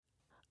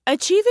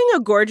Achieving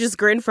a gorgeous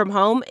grin from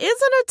home isn't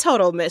a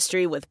total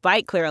mystery with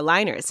Bite Clear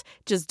aligners.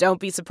 Just don't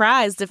be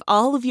surprised if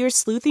all of your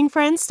sleuthing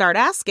friends start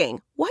asking,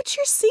 "What's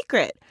your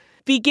secret?"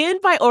 Begin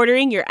by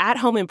ordering your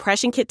at-home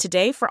impression kit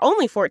today for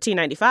only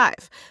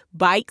 $14.95.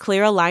 Bite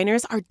Clear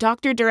aligners are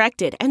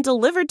doctor-directed and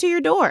delivered to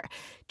your door.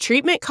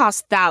 Treatment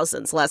costs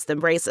thousands less than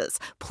braces.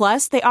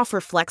 Plus, they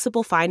offer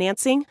flexible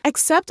financing,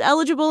 accept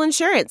eligible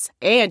insurance,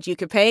 and you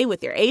can pay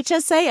with your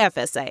HSA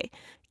FSA.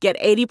 Get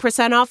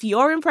 80% off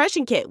your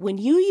impression kit when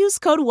you use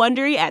code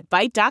WONDERY at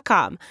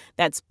Byte.com.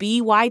 That's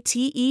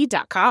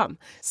BYTE.com.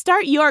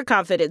 Start your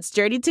confidence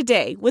journey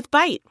today with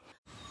Byte.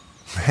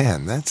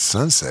 Man, that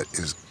sunset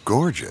is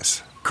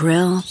gorgeous.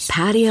 Grill,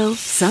 patio,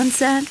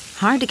 sunset.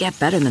 Hard to get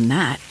better than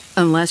that.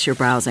 Unless you're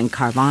browsing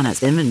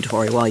Carvana's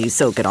inventory while you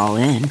soak it all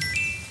in.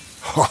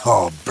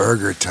 Oh,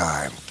 burger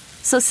time.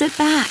 So sit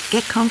back,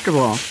 get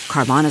comfortable.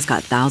 Carvana's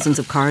got thousands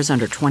of cars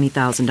under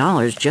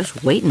 $20,000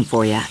 just waiting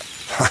for you.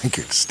 I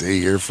could stay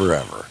here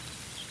forever.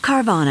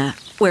 Carvana,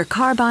 where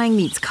car buying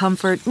meets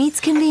comfort, meets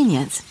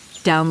convenience.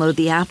 Download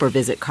the app or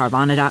visit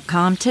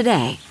Carvana.com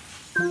today.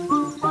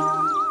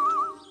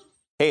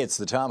 Hey, it's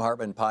the Thom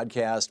Hartmann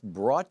Podcast,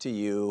 brought to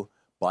you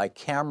by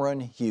Cameron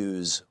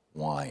Hughes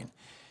Wine.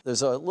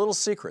 There's a little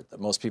secret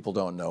that most people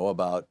don't know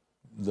about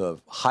the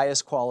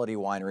highest quality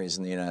wineries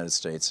in the United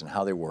States and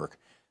how they work.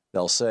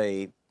 They'll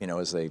say,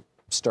 as they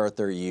start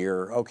their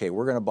year, okay,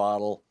 we're going to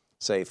bottle,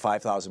 say,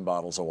 5,000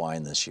 bottles of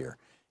wine this year.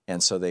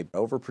 And so they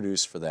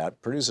overproduce for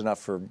that, produce enough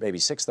for maybe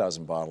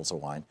 6,000 bottles of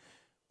wine.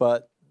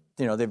 But,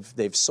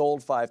 they've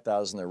sold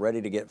 5,000, they're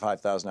ready to get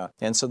 5,000 out.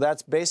 And so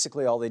that's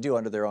basically all they do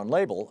under their own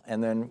label.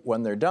 And then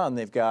when they're done,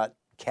 they've got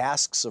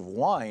casks of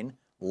wine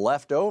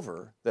left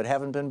over that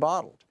haven't been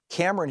bottled.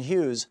 Cameron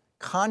Hughes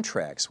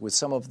contracts with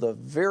some of the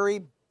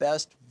very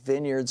best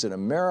vineyards in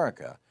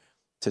America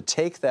to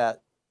take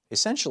that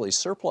essentially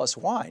surplus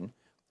wine.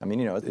 I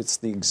mean, it's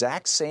the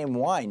exact same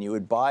wine you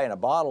would buy in a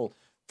bottle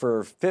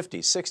for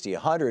 50, 60,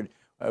 100.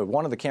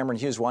 One of the Cameron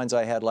Hughes wines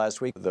I had last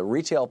week, the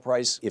retail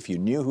price, if you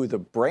knew who the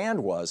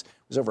brand was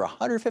over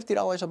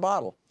 $150 a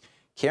bottle.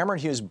 Cameron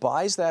Hughes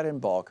buys that in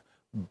bulk,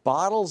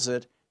 bottles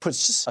it,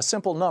 puts just a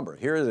simple number.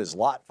 Here it is,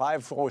 lot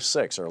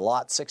 546 or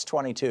lot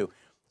 622.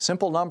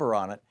 Simple number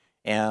on it,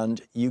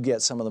 and you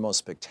get some of the most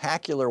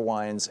spectacular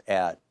wines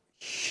at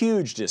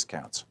huge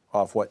discounts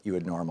off what you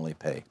would normally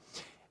pay.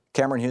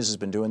 Cameron Hughes has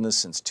been doing this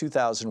since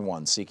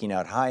 2001, seeking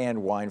out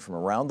high-end wine from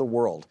around the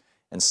world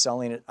and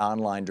selling it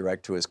online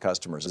direct to his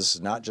customers. This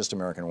is not just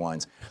American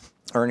wines.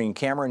 Earning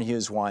Cameron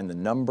Hughes Wine the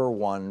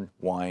 #1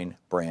 wine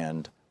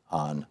brand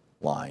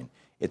online.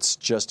 It's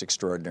just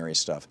extraordinary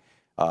stuff.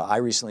 I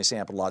recently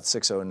sampled lot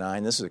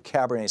 609. This is a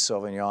Cabernet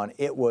Sauvignon.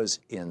 It was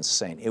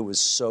insane. It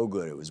was so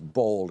good. It was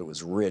bold. It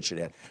was rich. It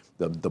had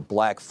the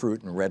black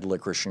fruit and red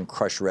licorice and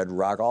crushed red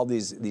rock, all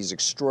these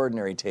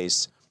extraordinary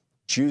tastes,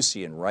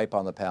 juicy and ripe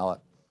on the palate.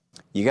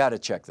 You got to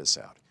check this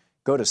out.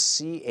 Go to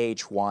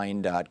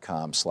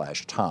chwine.com/Thom,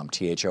 Thom.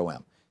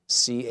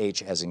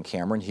 CH as in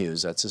Cameron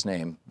Hughes, that's his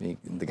name,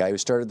 the guy who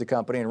started the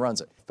company and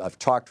runs it. I've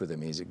talked with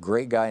him. He's a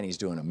great guy and he's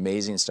doing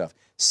amazing stuff.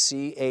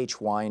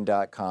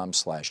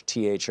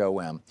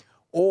 chwine.com/Thom,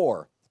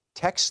 or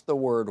text the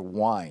word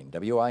wine,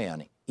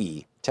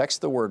 W-I-N-E, text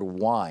the word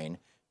wine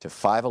to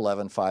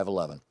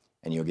 511-511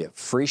 and you'll get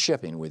free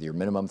shipping with your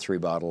minimum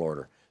 3-bottle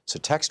order. So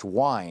text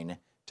wine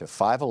to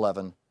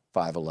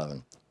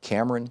 511-511.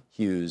 Cameron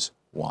Hughes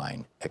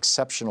Wine.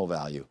 Exceptional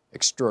value.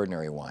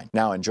 Extraordinary wine.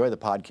 Now enjoy the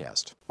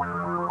podcast.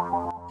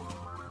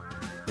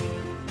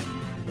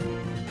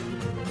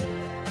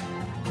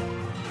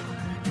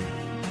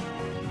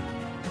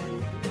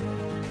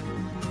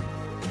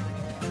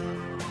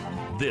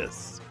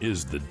 This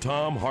is the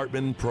Thom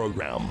Hartmann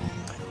Program.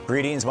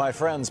 Greetings, my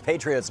friends,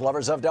 patriots,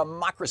 lovers of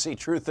democracy,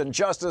 truth, and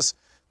justice,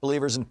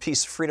 believers in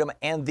peace, freedom,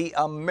 and the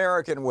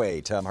American way.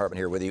 Thom Hartmann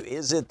here with you.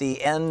 Is it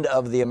the end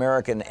of the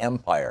American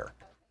empire?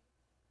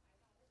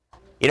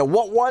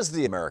 What was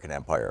the American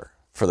empire,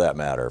 for that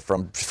matter?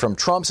 From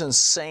Trump's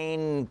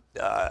insane,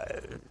 I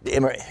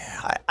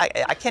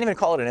can't even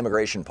call it an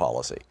immigration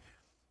policy,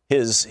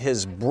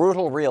 his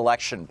brutal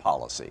reelection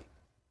policy,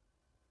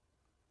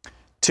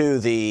 to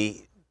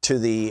the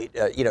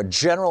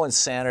general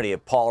insanity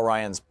of Paul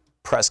Ryan's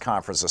press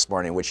conference this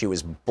morning, in which he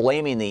was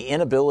blaming the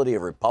inability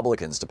of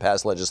Republicans to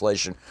pass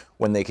legislation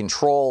when they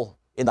control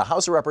in the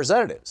House of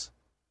Representatives,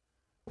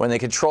 when they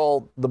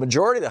control the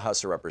majority of the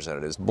House of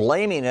Representatives,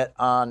 blaming it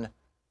on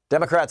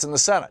Democrats in the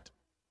Senate.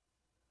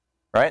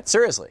 Right?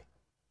 Seriously.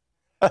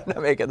 I'm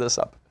not making this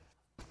up.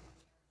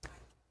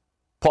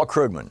 Paul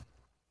Krugman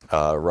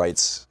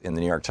writes in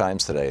the New York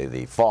Times today,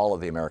 The Fall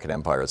of the American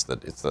Empire. It's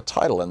the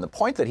title. And the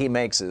point that he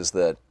makes is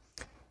that,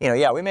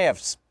 we may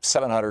have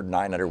 700,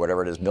 900,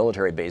 whatever it is,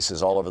 military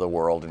bases all over the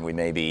world. And we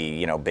may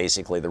be,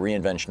 basically the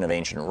reinvention of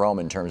ancient Rome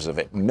in terms of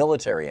a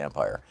military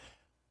empire.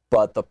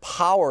 But the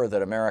power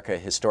that America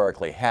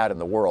historically had in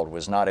the world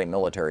was not a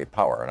military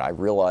power. And I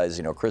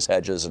realize, Chris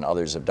Hedges and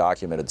others have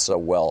documented so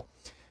well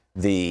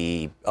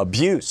the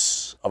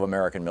abuse of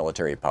American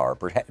military power,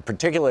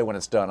 particularly when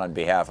it's done on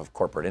behalf of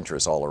corporate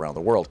interests all around the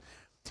world.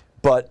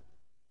 But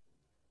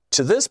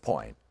to this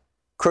point,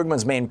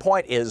 Krugman's main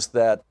point is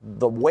that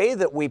the way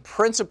that we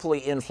principally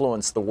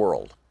influence the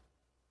world,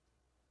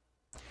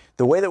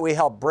 the way that we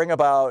help bring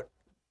about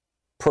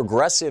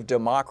progressive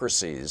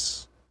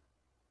democracies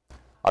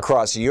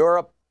across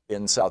Europe,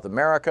 in South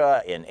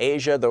America, in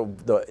Asia, the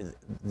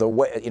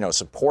way,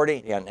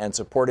 supporting and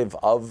supportive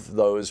of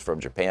those from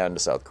Japan to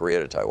South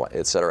Korea to Taiwan,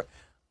 et cetera.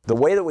 The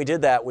way that we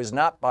did that was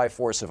not by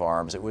force of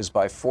arms, it was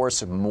by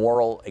force of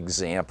moral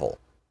example.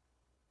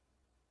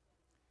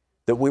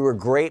 That we were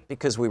great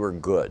because we were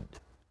good.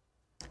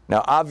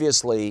 Now,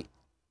 obviously,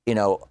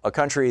 a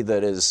country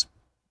that is,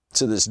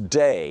 to this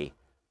day,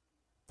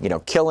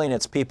 killing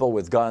its people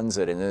with guns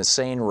at an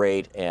insane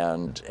rate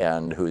and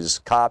whose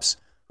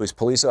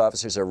police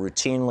officers are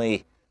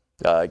routinely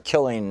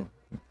killing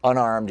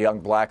unarmed young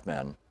black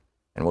men,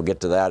 and we'll get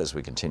to that as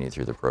we continue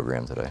through the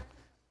program today,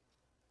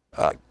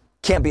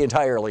 can't be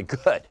entirely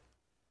good.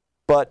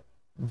 But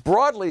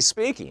broadly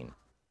speaking,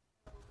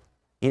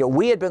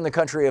 we had been the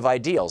country of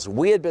ideals.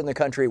 We had been the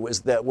country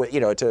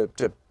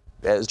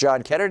as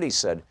John Kennedy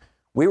said,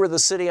 we were the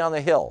city on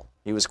the hill.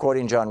 He was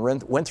quoting John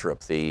Winthrop,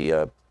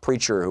 the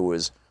preacher who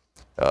was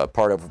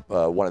part of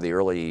one of the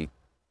early,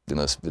 in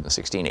the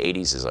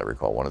 1680s, as I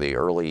recall, one of the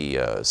early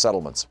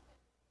settlements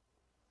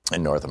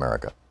in North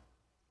America.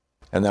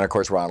 And then, of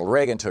course, Ronald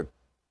Reagan took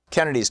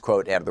Kennedy's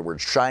quote, added the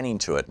word shining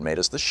to it, and made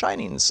us the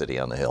shining city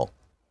on the hill.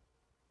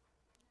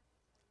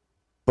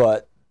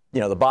 But,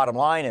 the bottom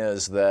line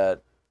is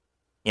that,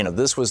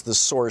 this was the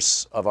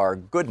source of our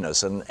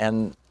goodness.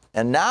 And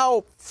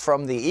now,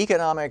 from the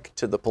economic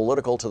to the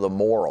political to the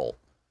moral,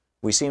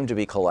 we seem to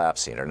be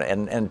collapsing.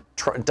 And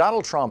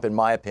Donald Trump, in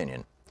my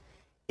opinion,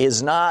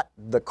 is not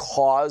the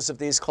cause of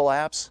these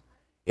collapse.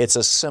 It's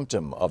a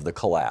symptom of the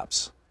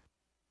collapse.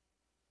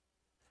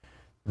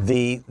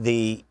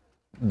 These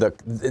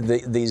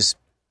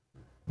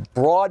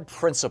broad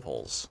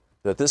principles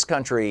that this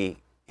country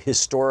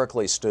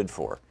historically stood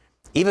for,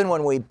 even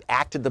when we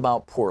acted them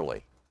out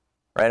poorly,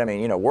 right? I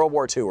mean, World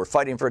War II, we're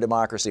fighting for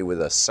democracy with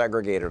a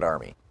segregated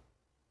army.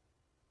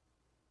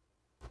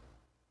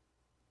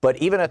 But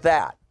even at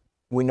that,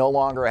 we no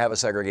longer have a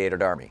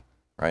segregated army,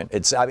 right?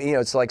 It's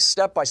like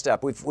step by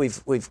step.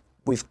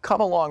 We've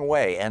come a long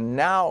way, and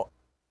now,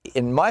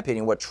 in my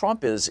opinion, what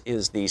Trump is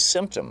the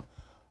symptom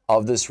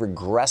of this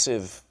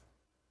regressive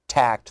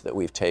tact that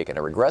we've taken,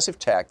 a regressive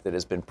tact that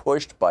has been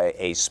pushed by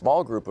a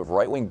small group of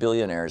right-wing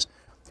billionaires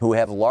who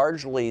have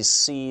largely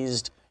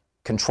seized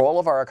control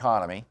of our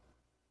economy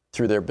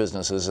through their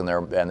businesses and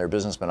their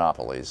business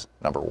monopolies,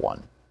 number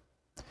one.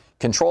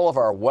 Control of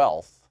our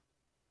wealth.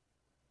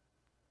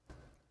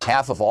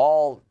 Half of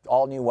all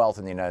new wealth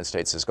in the United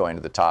States is going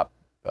to the top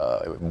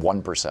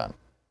 1%.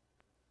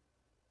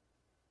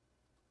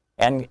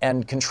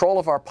 And control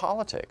of our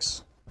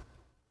politics.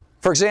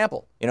 For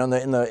example, in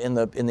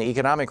the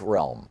economic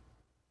realm,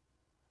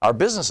 our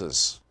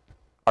businesses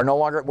we're no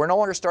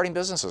longer starting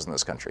businesses in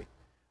this country.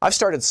 I've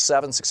started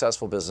 5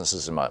 successful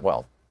businesses in my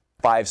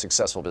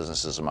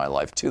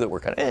life, 2 that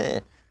were kind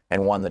of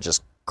and 1 that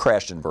just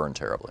crashed and burned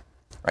terribly.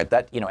 Right?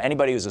 That,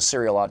 anybody who's a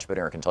serial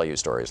entrepreneur can tell you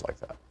stories like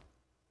that.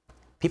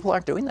 People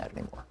aren't doing that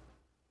anymore.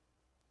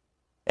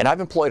 And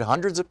I've employed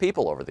hundreds of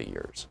people over the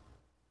years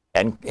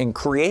and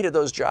created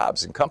those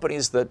jobs in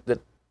companies that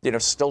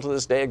still to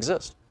this day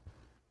exist.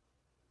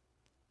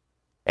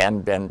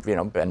 And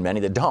many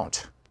that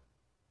don't.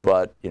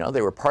 But,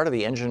 they were part of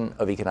the engine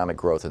of economic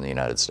growth in the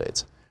United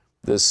States.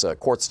 This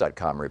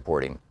Quartz.com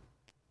reporting,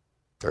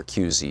 or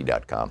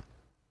QZ.com.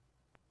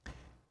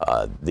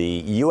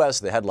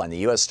 The headline, the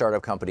U.S.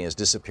 startup company is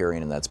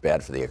disappearing, and that's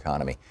bad for the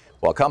economy.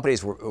 While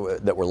companies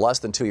that were less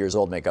than 2 years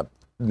old made up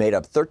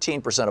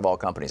 13% of all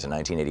companies in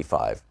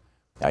 1985.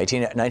 Now,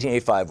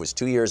 1985 was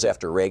 2 years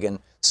after Reagan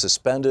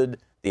suspended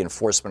the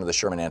enforcement of the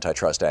Sherman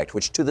Antitrust Act,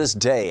 which to this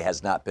day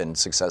has not been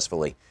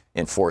successfully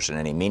enforced in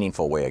any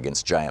meaningful way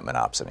against giant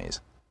monopsonies.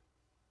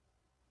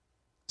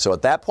 So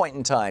at that point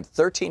in time,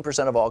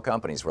 13% of all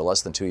companies were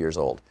less than 2 years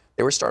old.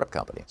 They were startup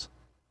companies.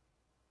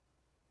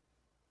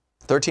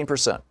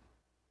 13%.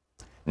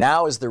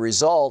 Now, as the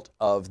result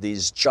of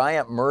these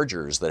giant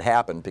mergers that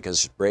happened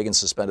because Reagan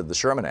suspended the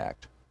Sherman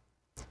Act,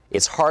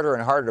 it's harder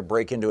and harder to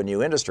break into a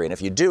new industry. And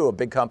if you do, a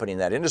big company in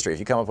that industry, if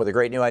you come up with a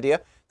great new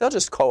idea, they'll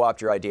just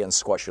co-opt your idea and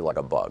squash you like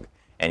a bug.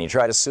 And you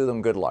try to sue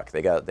them, good luck.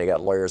 They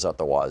got lawyers out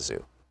the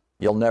wazoo.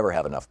 You'll never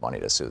have enough money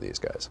to sue these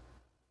guys.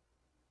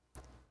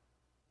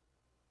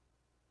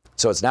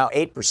 So it's now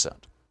 8%.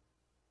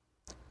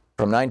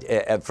 From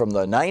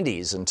the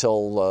 90s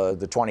until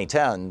the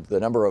 2010, the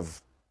number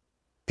of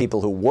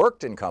people who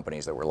worked in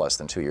companies that were less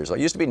than 2 years old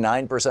used to be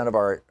 9%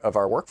 of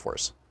our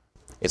workforce.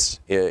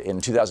 In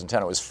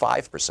 2010, it was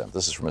 5%.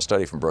 This is from a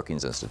study from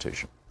Brookings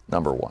Institution,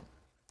 number one.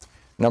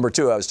 Number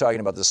two, I was talking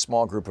about this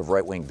small group of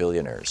right-wing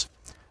billionaires.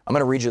 I'm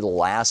going to read you the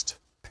last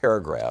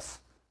paragraph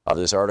of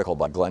this article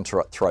by Glenn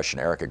Thrush and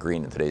Erica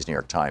Green in today's New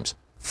York Times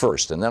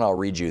first, and then I'll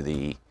read you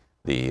the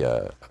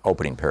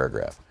opening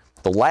paragraph.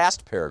 The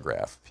last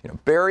paragraph,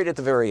 buried at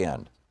the very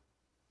end.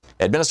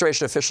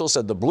 Administration officials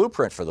said the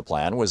blueprint for the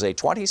plan was a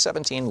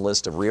 2017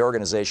 list of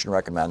reorganization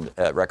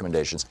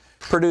recommendations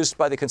produced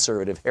by the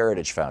Conservative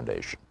Heritage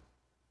Foundation.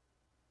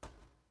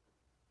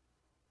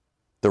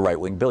 The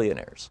right-wing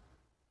billionaires.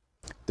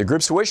 The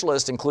group's wish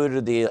list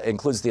includes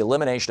the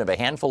elimination of a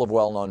handful of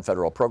well-known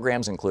federal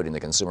programs, including the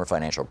Consumer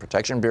Financial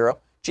Protection Bureau.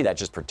 Gee, that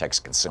just protects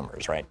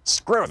consumers, right?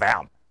 Screw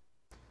them.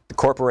 The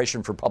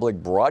Corporation for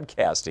Public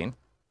Broadcasting.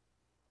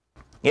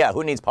 Yeah,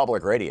 who needs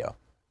public radio?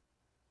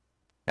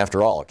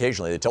 After all,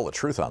 occasionally they tell the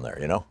truth on there,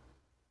 you know?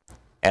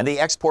 And the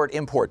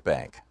Export-Import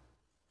Bank.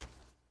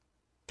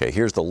 Okay,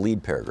 here's the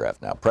lead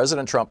paragraph now.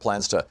 President Trump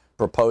plans to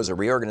propose a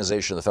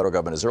reorganization of the federal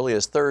government as early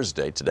as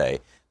Thursday today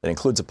that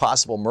includes a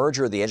possible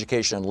merger of the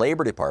education and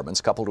labor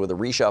departments coupled with a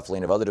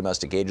reshuffling of other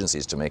domestic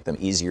agencies to make them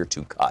easier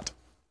to cut.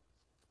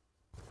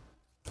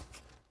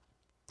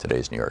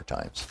 Today's New York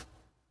Times.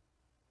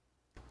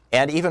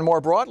 And even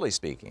more broadly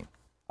speaking,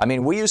 I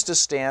mean, we used to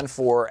stand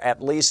for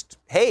at least,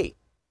 hey,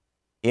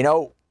 you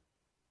know,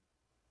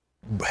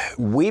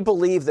 we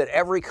believe that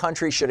every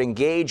country should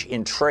engage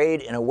in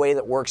trade in a way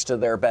that works to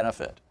their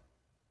benefit.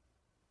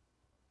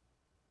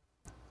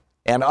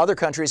 And other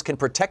countries can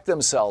protect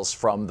themselves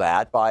from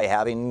that by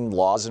having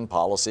laws and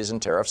policies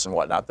and tariffs and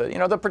whatnot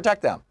that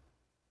protect them.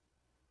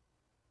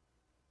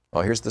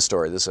 Well, here's the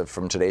story. This is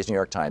from today's New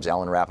York Times,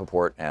 Alan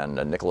Rappaport and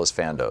Nicholas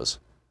Fandos.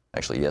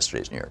 Actually,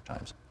 yesterday's New York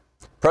Times.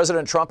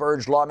 President Trump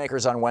urged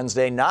lawmakers on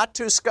Wednesday not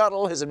to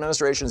scuttle his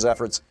administration's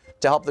efforts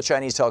to help the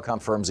Chinese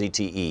telecom firm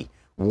ZTE,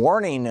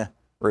 warning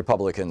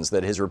Republicans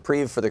that his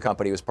reprieve for the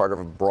company was part of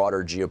a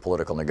broader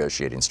geopolitical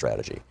negotiating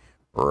strategy.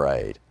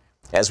 Right.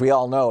 As we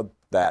all know,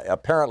 that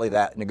apparently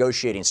that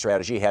negotiating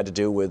strategy had to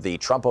do with the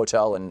Trump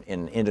Hotel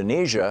in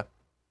Indonesia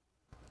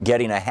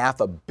getting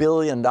 $500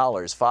 million,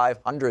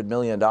 $500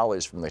 million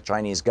from the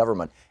Chinese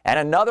government, and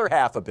another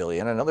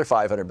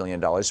 $500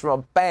 million from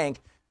a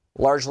bank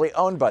largely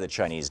owned by the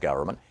Chinese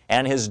government,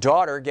 and his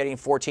daughter getting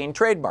 14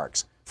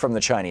 trademarks from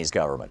the Chinese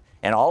government.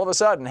 And all of a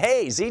sudden,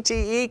 hey,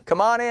 ZTE,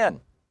 come on in.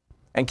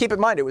 And keep in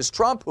mind, it was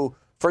Trump who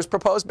first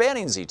proposed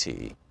banning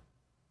ZTE,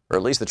 or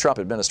at least the Trump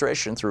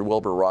administration through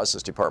Wilbur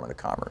Ross's Department of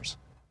Commerce.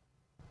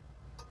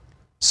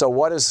 So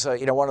what does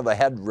one of the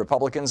head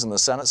Republicans in the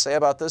Senate say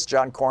about this?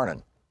 John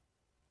Cornyn.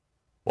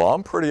 Well,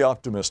 I'm pretty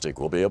optimistic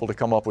we'll be able to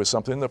come up with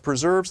something that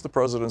preserves the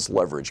president's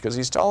leverage, because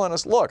he's telling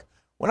us, look,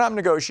 when I'm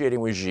negotiating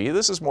with Xi,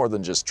 this is more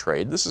than just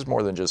trade. This is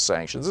more than just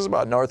sanctions. This is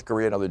about North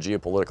Korea and other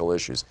geopolitical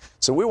issues.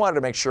 So we wanted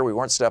to make sure we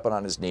weren't stepping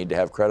on his need to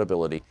have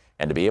credibility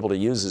and to be able to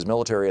use his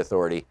military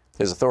authority,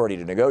 his authority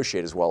to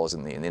negotiate as well as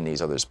in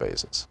these other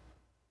spaces.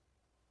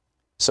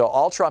 So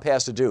all Trump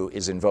has to do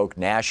is invoke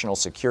national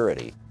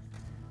security,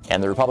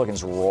 and the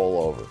Republicans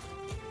roll over.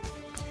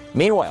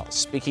 Meanwhile,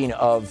 speaking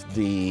of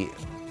the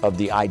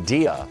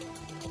idea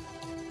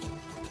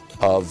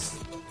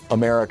of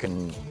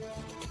American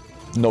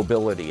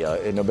nobility,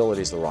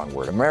 nobility is the wrong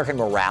word, American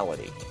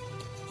morality.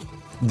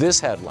 This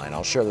headline,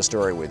 I'll share the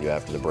story with you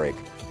after the break.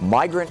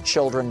 Migrant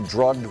children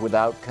drugged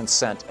without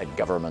consent at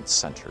government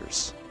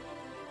centers.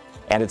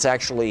 And it's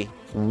actually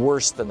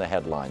worse than the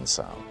headline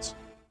sounds.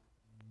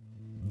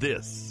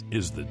 This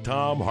is the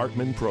Thom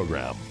Hartmann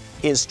Program.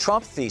 Is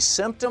Trump the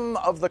symptom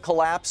of the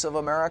collapse of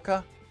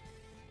America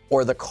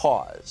or the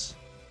cause?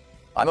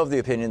 I'm of the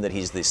opinion that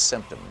he's the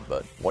symptom,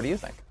 but what do you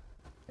think?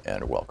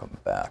 And welcome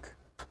back.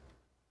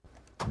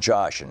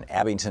 Josh in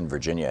Abington,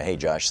 Virginia. Hey,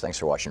 Josh, thanks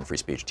for watching Free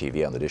Speech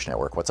TV on the Dish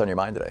Network. What's on your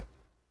mind today?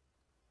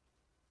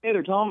 Hey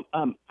there, Tom.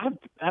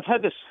 I've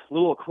had this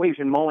little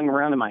equation mulling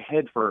around in my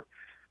head for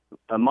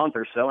a month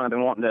or so, and I've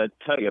been wanting to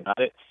tell you about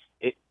it.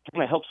 It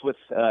kind of helps with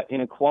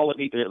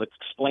inequality,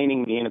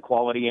 explaining the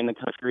inequality in the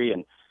country,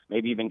 and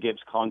maybe even gives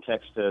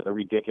context to the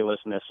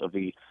ridiculousness of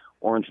the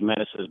Orange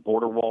Menace's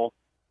border wall.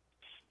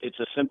 It's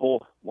a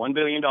simple $1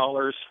 billion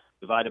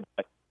divided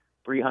by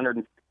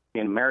 350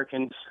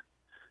 Americans.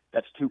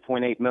 That's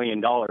 $2.8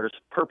 million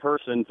per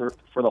person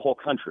for the whole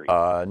country.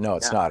 No,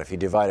 it's not. If you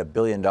divide $1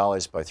 billion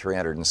by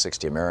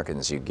 360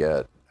 Americans, you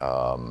get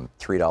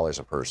 $3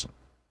 a person,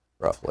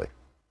 roughly.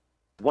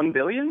 1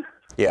 billion?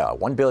 Yeah,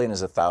 1 billion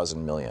is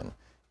 1,000 million.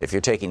 If you're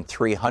taking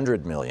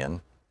 300 million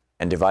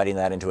and dividing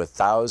that into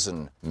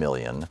 1,000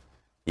 million,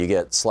 you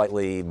get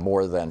slightly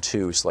more than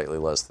 2, slightly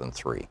less than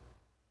 3,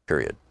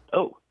 period.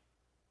 Oh.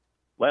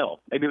 Well,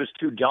 maybe it was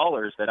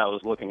 $2 that I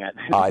was looking at.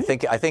 I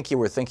think you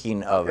were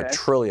thinking of $1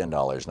 trillion,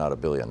 not $1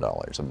 billion.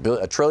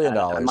 $1 trillion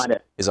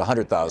is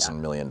 $100,000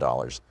 million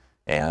dollars,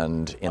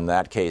 and in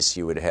that case,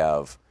 you would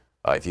have,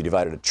 if you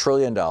divided $1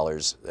 trillion,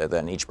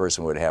 then each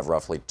person would have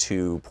roughly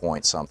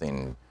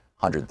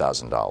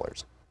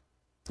 $2,100,000.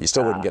 You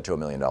still wouldn't get to $1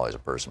 million a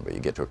person, but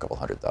you get to a couple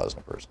 $100,000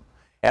 a person.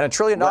 And $1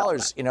 trillion,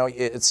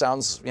 it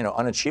sounds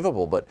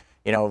unachievable, but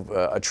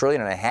 $1.5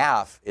 trillion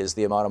is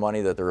the amount of money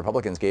that the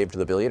Republicans gave to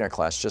the billionaire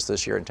class just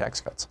this year in tax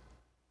cuts.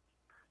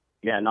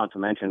 Yeah, not to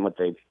mention what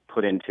they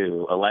put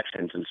into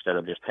elections instead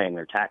of just paying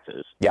their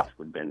taxes. Yeah, which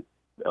would have been,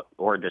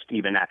 or just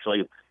even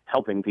actually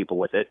helping people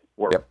with it,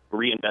 or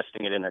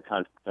reinvesting it in their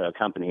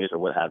companies or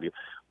what have you.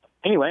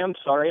 Anyway, I'm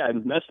sorry, I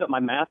messed up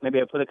my math.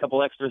 Maybe I put a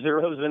couple extra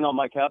zeros in on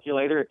my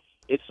calculator.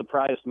 It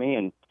surprised me,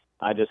 and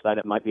I just thought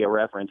it might be a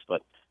reference,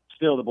 but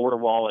still the border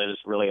wall is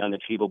really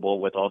unachievable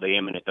with all the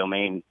eminent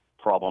domain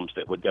problems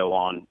that would go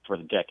on for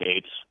the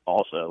decades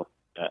also.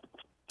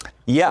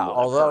 Yeah,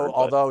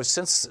 although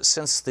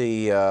since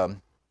the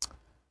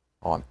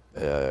I'm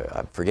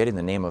forgetting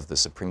the name of the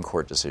Supreme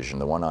Court decision,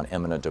 the one on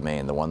eminent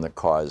domain, the one that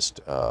caused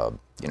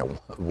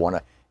one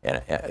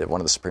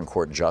of the Supreme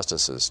Court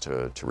justices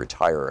to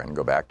retire and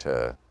go back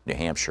to New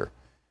Hampshire.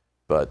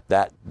 But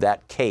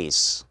that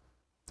case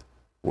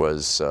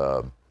was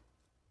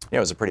it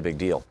was a pretty big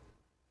deal.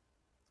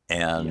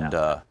 And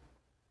the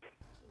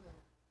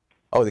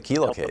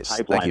Kelo case.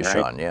 Thank you,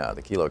 Sean. Right? Yeah,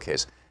 the Kelo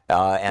case.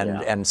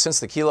 And since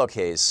the Kelo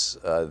case,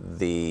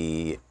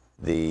 the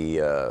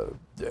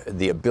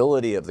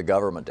ability of the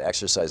government to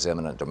exercise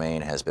eminent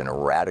domain has been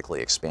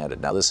radically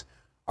expanded. Now, this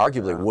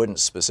arguably wouldn't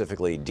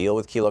specifically deal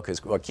with Kelo,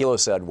 because what Kelo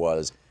said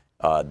was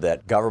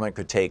that government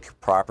could take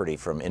property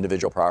from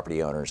individual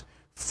property owners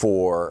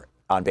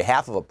on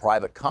behalf of a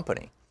private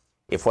company,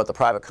 if what the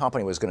private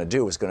company was going to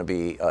do was going to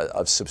be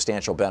of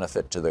substantial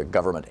benefit to the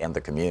government and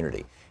the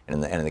community.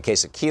 And in the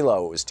case of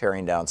Kelo, it was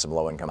tearing down some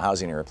low-income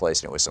housing and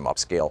replacing it with some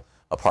upscale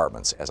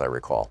apartments, as I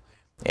recall.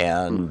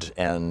 And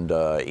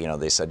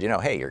they said,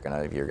 hey, you're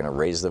gonna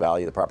raise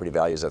the property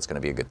values. That's going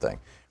to be a good thing.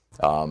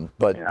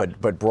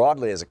 But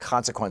broadly, as a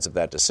consequence of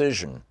that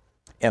decision,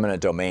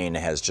 eminent domain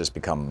has just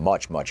become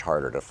much, much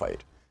harder to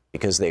fight,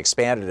 because they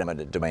expanded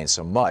eminent domain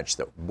so much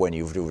that when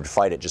you would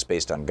fight it just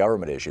based on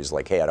government issues,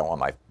 like, hey, I don't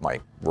want my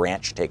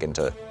ranch taken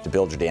to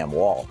build your damn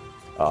wall,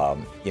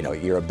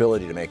 your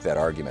ability to make that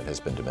argument has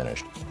been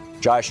diminished.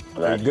 Josh,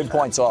 good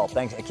points all.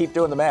 Thanks. Keep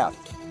doing the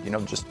math.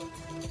 Just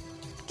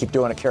keep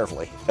doing it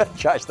carefully.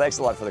 Josh, thanks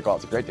a lot for the call.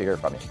 It's great to hear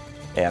from you.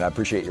 And I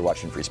appreciate you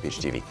watching Free Speech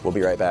TV. We'll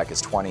be right back.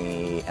 It's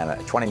 20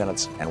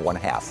 minutes and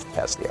 1/2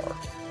 past the hour.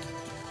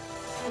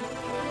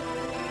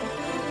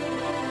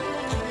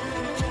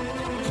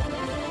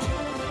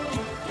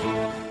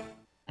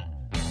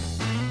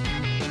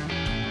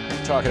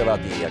 Talking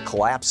about the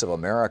collapse of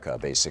America,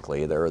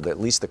 basically, or at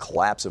least the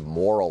collapse of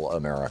moral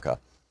America.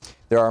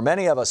 There are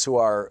many of us who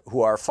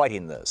are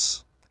fighting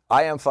this.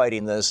 I am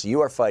fighting this.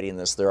 You are fighting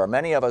this. There are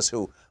many of us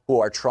who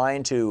are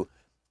trying to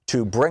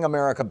bring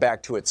America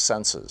back to its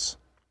senses,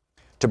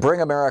 to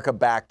bring America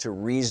back to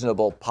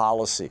reasonable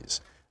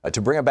policies,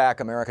 to bring back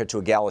America to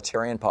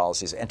egalitarian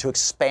policies, and to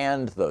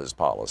expand those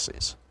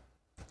policies.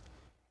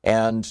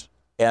 And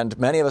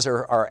many of us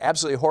are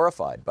absolutely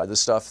horrified by the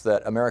stuff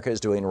that America is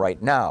doing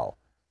right now.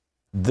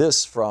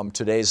 This from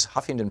today's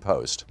Huffington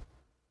Post.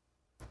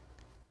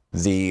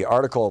 The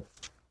article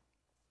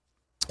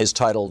is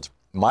titled,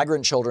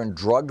 "Migrant Children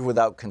Drugged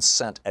Without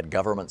Consent at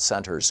Government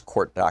Centers,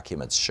 Court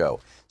Documents Show."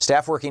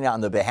 Staff working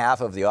on the behalf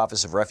of the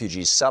Office of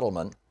Refugee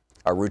Settlement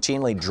are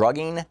routinely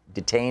drugging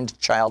detained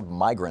child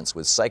migrants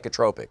with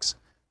psychotropics,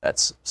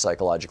 that's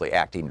psychologically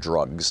acting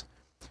drugs,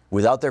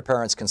 without their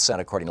parents'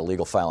 consent, according to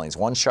legal filings.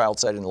 One child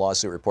cited in the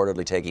lawsuit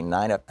reportedly taking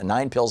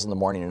nine pills in the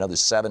morning and another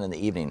 7 in the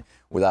evening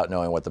without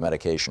knowing what the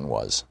medication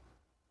was.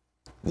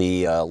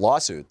 The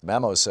lawsuit, the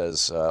memo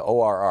says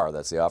ORR,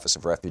 that's the Office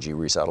of Refugee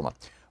Resettlement,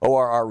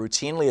 ORR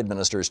routinely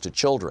administers to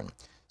children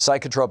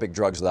psychotropic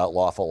drugs without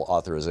lawful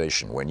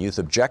authorization. When youth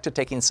object to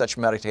taking such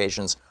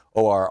medications,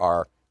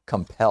 ORR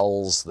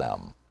compels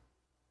them.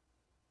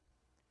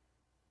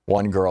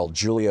 One girl,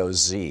 Julio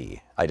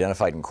Z.,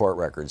 identified in court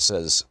records,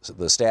 says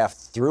the staff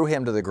threw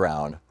him to the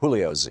ground,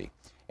 Julio Z.,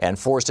 and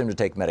forced him to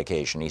take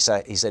medication. He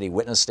said he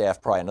witnessed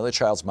staff pry another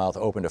child's mouth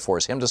open to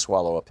force him to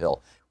swallow a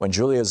pill. When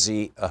Julio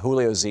Z.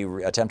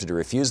 attempted to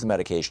refuse the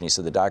medication, he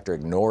said the doctor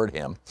ignored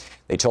him.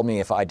 They told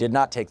me if I did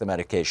not take the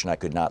medication, I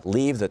could not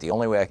leave, that the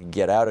only way I could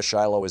get out of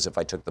Shiloh was if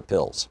I took the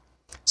pills.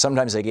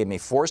 Sometimes they gave me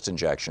forced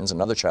injections.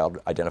 Another child,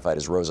 identified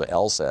as Rosa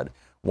L., said,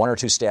 1 or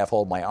 2 staff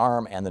hold my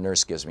arm and the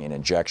nurse gives me an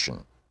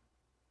injection.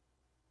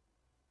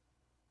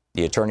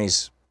 The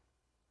attorneys,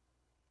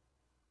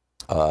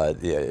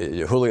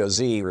 Julio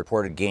Z.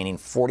 reported gaining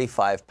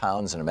 45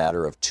 pounds in a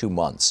matter of 2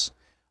 months.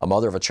 A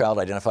mother of a child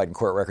identified in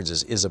court records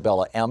as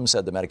Isabella M.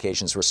 said the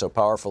medications were so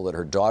powerful that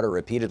her daughter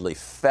repeatedly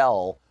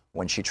fell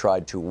when she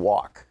tried to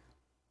walk.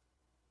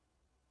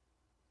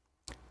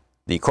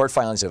 The court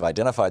filings have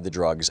identified the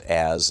drugs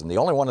as, and the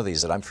only one of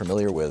these that I'm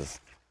familiar with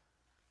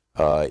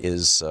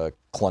is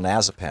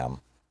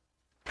clonazepam,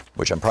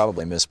 which I'm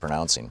probably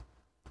mispronouncing.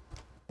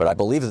 But I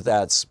believe that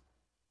that's,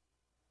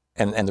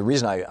 and the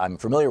reason I'm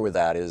familiar with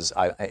that is,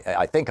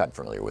 I think I'm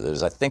familiar with it,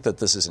 is I think that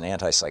this is an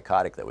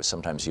antipsychotic that was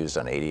sometimes used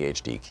on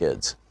ADHD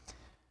kids.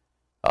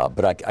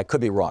 But I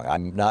could be wrong.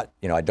 I'm not,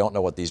 I don't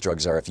know what these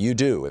drugs are. If you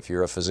do, if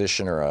you're a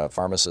physician or a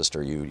pharmacist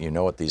or you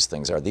know what these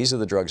things are, these are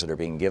the drugs that are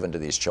being given to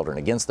these children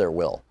against their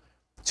will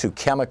to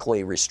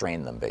chemically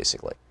restrain them,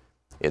 basically.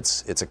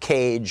 It's a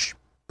cage,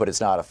 but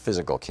it's not a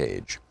physical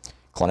cage.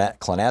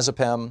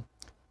 Clonazepam,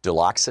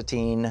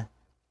 duloxetine,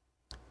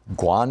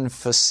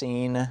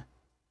 guanfacine,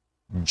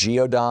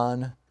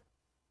 Geodon,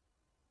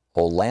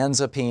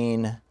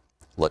 olanzapine,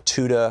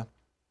 Latuda.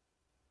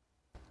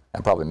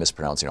 I'm probably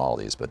mispronouncing all of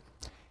these, but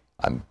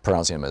I'm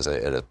pronouncing them as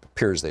it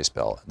appears they're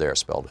spelled.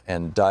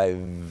 And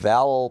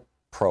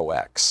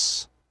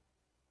Divalproex.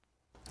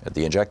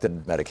 The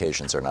injected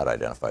medications are not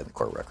identified in the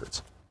court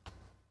records.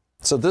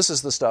 So this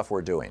is the stuff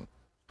we're doing.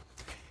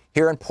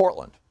 Here in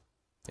Portland,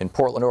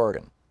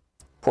 Oregon,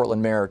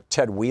 Portland Mayor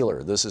Ted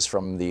Wheeler, this is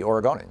from the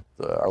Oregonian,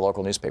 our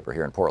local newspaper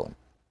here in Portland,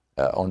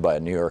 owned by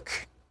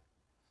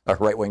a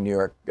right-wing New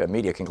York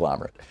media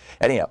conglomerate.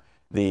 Anyhow,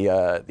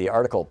 the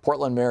article,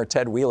 Portland Mayor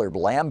Ted Wheeler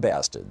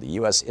lambasted the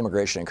U.S.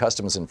 Immigration and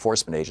Customs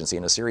Enforcement Agency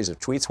in a series of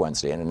tweets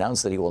Wednesday and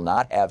announced that he will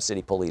not have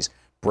city police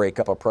break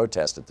up a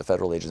protest at the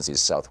federal agency's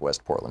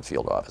Southwest Portland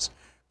field office.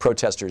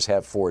 Protesters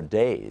have for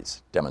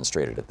days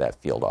demonstrated at that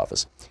field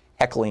office,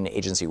 heckling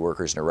agency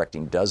workers and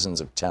erecting dozens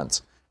of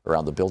tents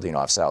around the building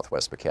off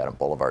Southwest Macadam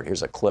Boulevard.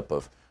 Here's a clip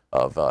of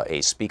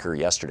a speaker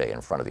yesterday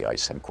in front of the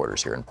ICE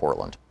headquarters here in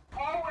Portland.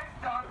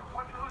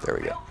 There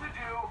we go. What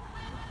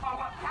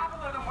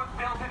capitalism was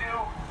built to do,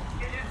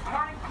 it is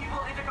turning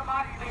people into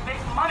commodities. They make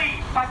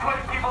money by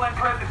putting people in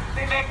prison.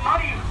 They make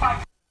money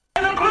by...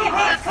 And the Ku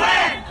Klux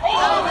Klan!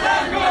 All of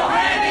them go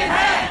hand in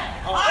hand!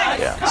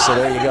 Yeah, so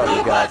there you go.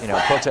 You've got,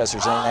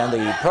 protesters, and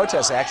the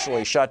protests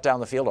actually shut down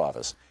the field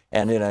office.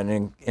 And in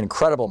an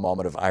incredible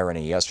moment of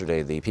irony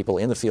yesterday, the people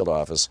in the field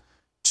office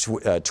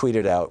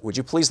tweeted out, "Would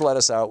you please let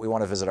us out? We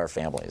want to visit our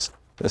families."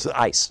 This is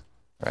ICE,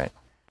 right?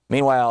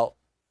 Meanwhile,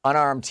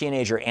 unarmed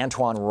teenager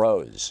Antoine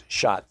Rose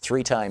shot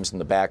 3 times in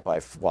the back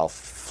while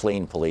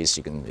fleeing police.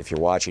 If you're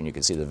watching, you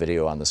can see the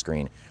video on the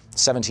screen.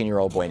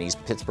 17-year-old boy in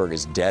East Pittsburgh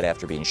is dead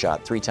after being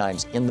shot 3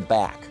 times in the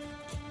back.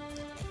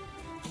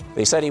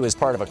 They said he was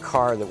part of a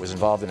car that was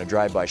involved in a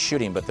drive-by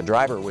shooting, but the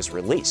driver was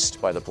released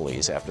by the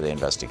police after they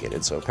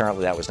investigated, so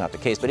apparently that was not the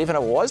case. But even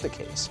if it was the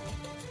case,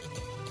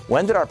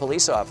 when did our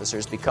police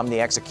officers become the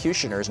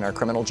executioners in our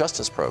criminal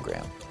justice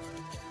program?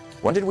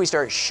 When did we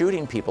start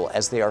shooting people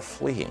as they are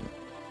fleeing?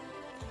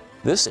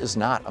 This is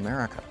not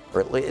America,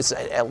 or it's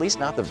at least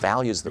not the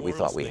values that we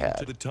thought we had.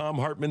 To the Thom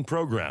Hartmann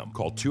program,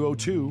 call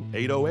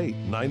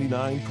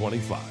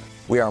 202-808-9925.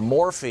 We are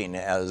morphing,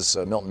 as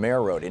Milton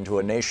Mayer wrote, into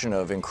a nation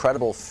of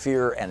incredible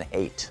fear and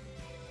hate.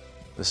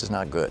 This is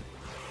not good.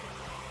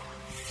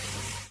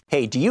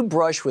 Hey, do you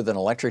brush with an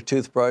electric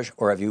toothbrush,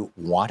 or have you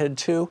wanted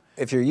to?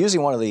 If you're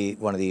using one of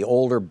the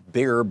older,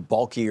 bigger,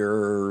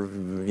 bulkier,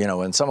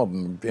 and some of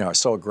them are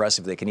so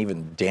aggressive they can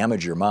even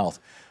damage your mouth,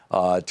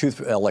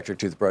 electric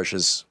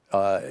toothbrushes,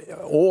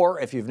 or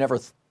if you've never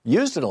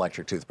used an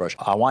electric toothbrush,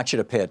 I want you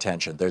to pay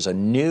attention. There's a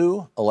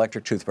new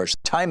electric toothbrush.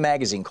 Time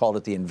magazine called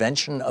it the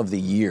invention of the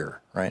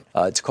year, right?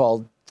 It's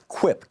called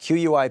Quip,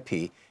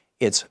 Q-U-I-P.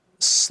 It's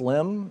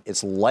slim,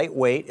 it's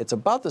lightweight, it's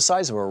about the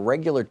size of a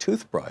regular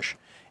toothbrush.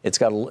 It's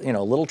got a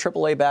little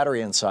AAA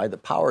battery inside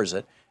that powers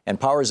it, and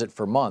powers it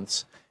for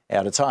months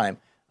at a time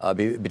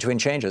between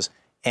changes.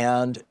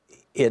 And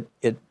it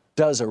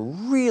does a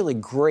really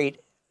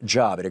great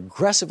job. It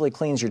aggressively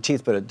cleans your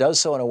teeth, but it does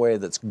so in a way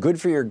that's good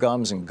for your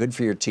gums and good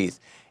for your teeth.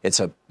 It's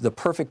the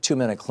perfect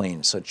 2-minute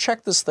clean. So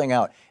check this thing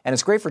out. And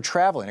it's great for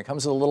traveling. It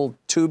comes with a little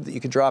tube that you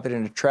can drop it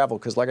into travel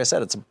because, like I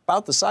said, it's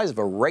about the size of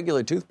a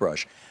regular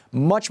toothbrush,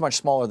 much, much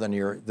smaller than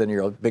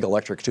your big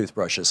electric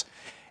toothbrushes.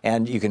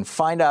 And you can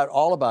find out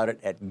all about it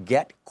at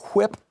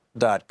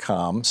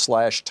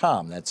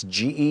getquip.com/Tom. That's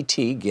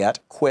G-E-T,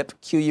 getquip,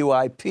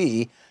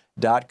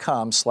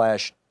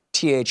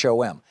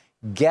 Q-U-I-P.com/THOM.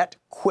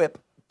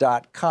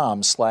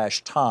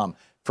 Getquip.com/Tom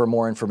for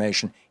more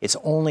information. It's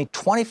only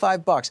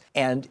 $25,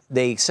 and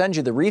they send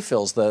you the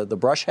refills, the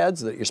brush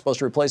heads that you're supposed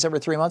to replace every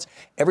 3 months.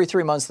 Every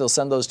 3 months, they'll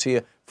send those to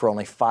you for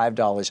only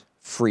 $5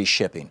 free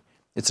shipping.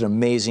 It's an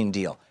amazing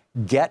deal.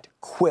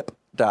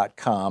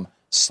 Getquip.com/Tom.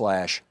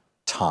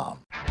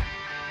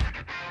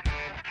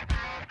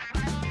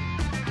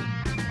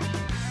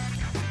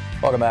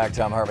 Welcome back.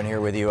 Thom Hartmann here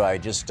with you. I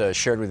just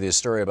shared with you a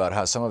story about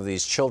how some of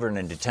these children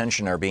in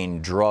detention are being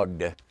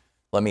drugged.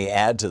 Let me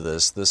add to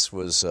this. This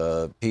was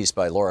a piece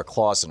by Laura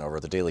Clausen over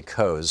at the Daily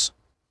Kos.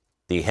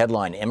 The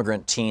headline,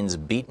 Immigrant Teens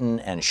Beaten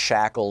and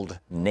Shackled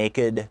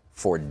Naked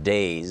for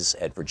Days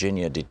at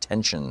Virginia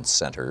Detention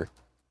Center.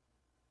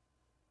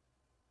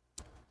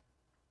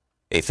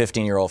 A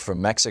 15-year-old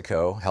from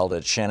Mexico, held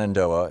at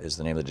Shenandoah, is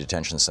the name of the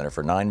detention center,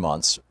 for 9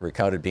 months,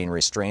 recounted being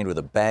restrained with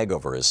a bag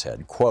over his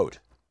head. Quote,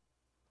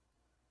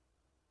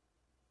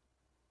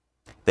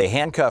 "They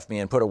handcuffed me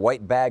and put a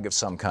white bag of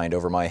some kind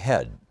over my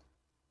head."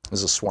 This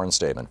is a sworn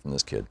statement from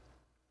this kid,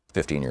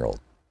 15-year-old.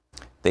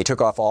 "They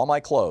took off all my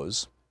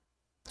clothes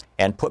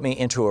and put me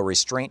into a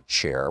restraint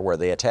chair where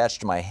they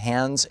attached my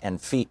hands and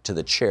feet to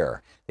the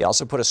chair. They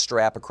also put a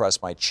strap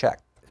across my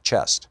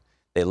chest.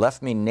 They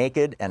left me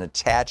naked and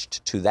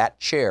attached to that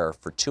chair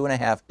for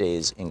 2.5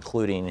 days,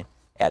 including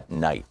at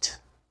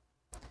night."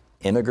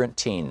 Immigrant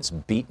teens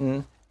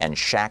beaten and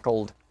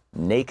shackled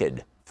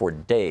naked for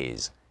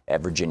days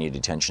at Virginia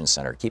Detention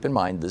Center. Keep in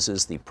mind, this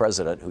is the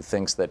president who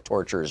thinks that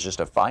torture is just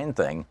a fine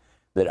thing,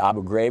 that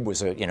Abu Ghraib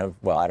was I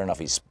don't know if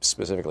he's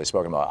specifically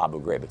spoken about Abu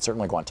Ghraib, but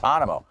certainly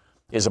Guantanamo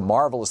is a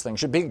marvelous thing,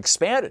 should be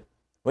expanded.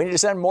 We need to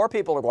send more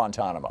people to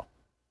Guantanamo,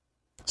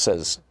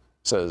 says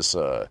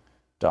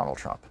Donald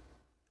Trump.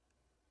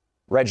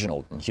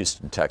 Reginald in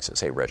Houston, Texas.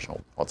 Hey,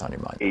 Reginald, what's on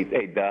your mind?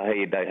 Hey,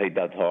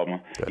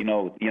 Tom.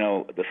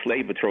 The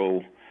Slave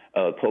Patrol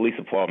police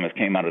departments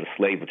came out of the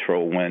slave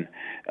patrol when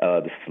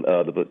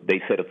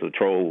they set up the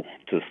patrol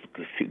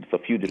for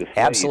fugitive slaves.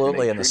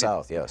 Absolutely, in the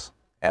South, yes.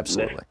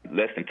 Absolutely.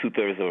 Less than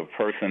 2/3 of a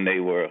person,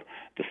 they were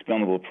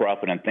dispensable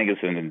property. And I think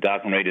it's been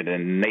indoctrinated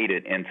and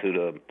nated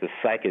into the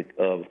psychic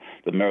of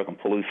the American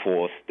police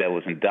force that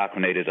was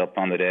indoctrinated up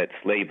under that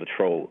slave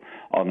patrol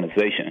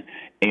organization.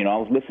 And, I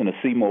was listening to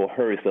Seymour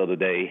Hersh the other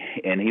day,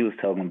 and he was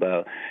talking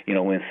about,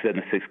 we're in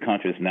 76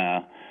 countries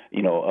now,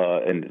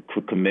 and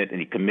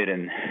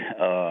committing,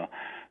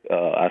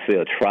 I say,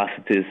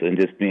 atrocities and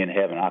just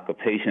having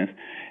occupations.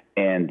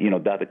 And,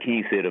 Dr.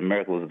 King said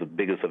America was the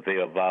biggest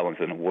purveyor of violence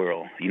in the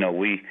world.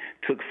 We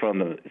took from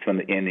the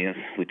Indians,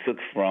 we took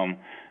from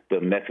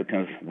the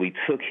Mexicans, we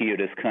took here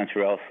this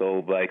country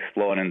also by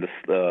exploiting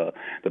the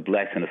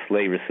blacks in the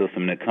slavery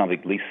system and the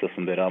convict lease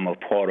system that I'm a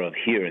part of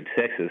here in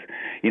Texas.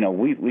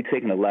 We're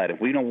taking a lot.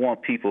 If we don't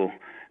want people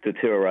to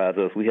terrorize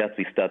us, we have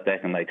to stop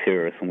acting like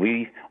terrorists. And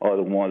we are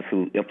the ones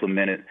who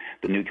implemented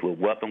the nuclear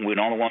weapon. We're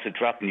the only ones to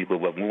drop the nuclear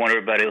weapon. We want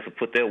everybody else to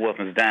put their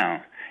weapons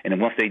down. And then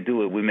once they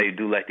do it, we may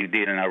do like they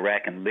did in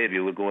Iraq and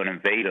Libya. We'll go and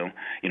invade them,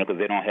 because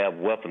they don't have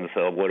weapons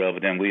or whatever.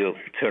 Then we'll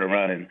turn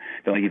around and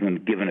don't even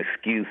give an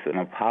excuse, an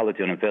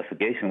apology, an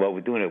investigation while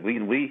we're doing it. We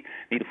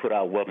need to put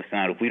our weapons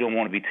down. If we don't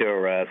want to be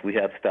terrorized, we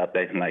have to stop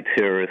acting like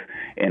terrorists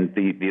and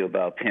be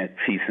about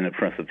peace and the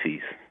Prince of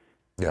Peace.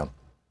 Yeah.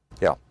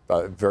 Yeah,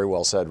 very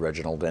well said,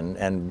 Reginald.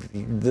 And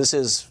this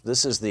is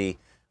the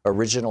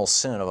original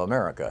sin of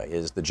America,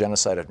 is the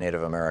genocide of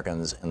Native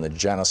Americans and the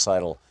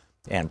genocidal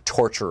and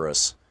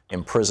torturous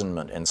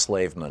imprisonment,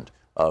 enslavement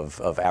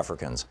of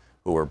Africans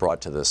who were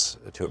brought to this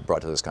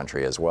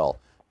country as well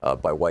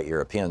by white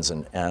Europeans.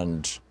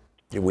 And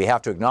we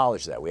have to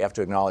acknowledge that. We have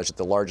to acknowledge that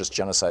the largest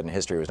genocide in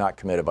history was not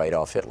committed by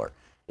Adolf Hitler.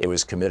 It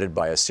was committed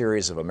by a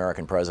series of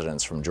American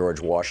presidents from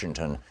George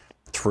Washington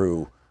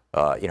through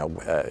up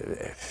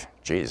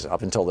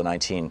until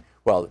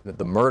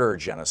the murder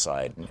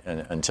genocide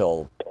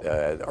until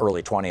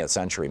early 20th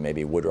century,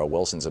 maybe Woodrow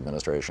Wilson's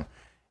administration,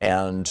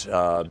 and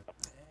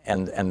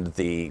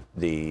the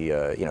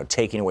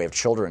taking away of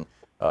children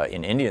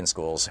in Indian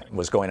schools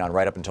was going on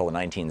right up until the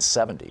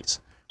 1970s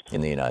in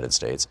the United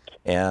States.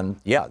 And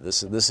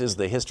this is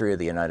the history of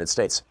the United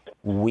States.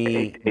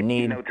 We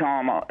need,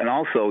 Tom, and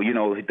also,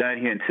 down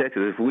here in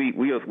Texas,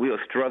 we are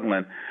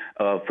struggling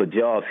for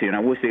jobs here, and I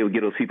wish they would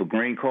get those people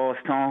green cards,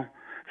 Tom,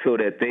 so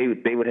that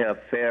they would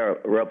have fair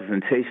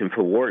representation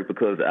for work,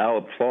 because our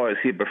employers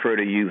here prefer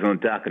to use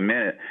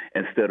undocumented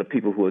instead of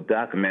people who are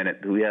documented,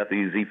 who have to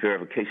use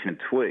e-verification and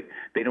TWIC.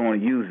 They don't want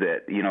to use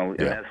that, and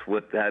that's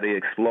how they're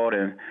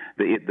exploiting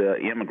the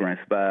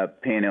immigrants by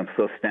paying them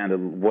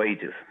substandard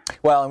wages.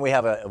 Well, and we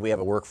have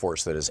a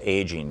workforce that is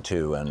aging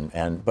too,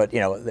 but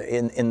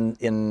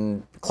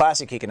in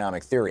classic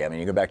economic theory, I mean,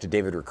 you go back to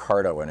David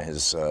Ricardo and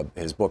his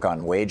book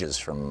on wages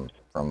from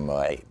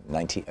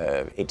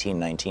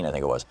 1819, I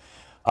think it was.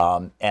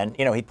 And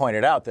he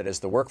pointed out that as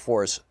the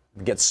workforce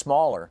gets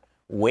smaller,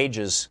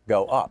 wages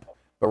go up.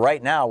 But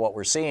right now, what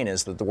we're seeing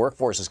is that the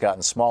workforce has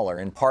gotten smaller,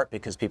 in part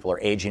because people are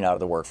aging out of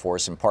the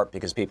workforce, in part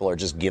because people are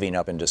just giving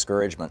up in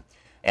discouragement,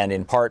 and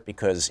in part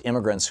because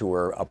immigrants who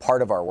are a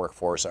part of our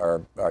workforce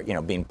are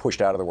being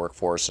pushed out of the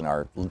workforce and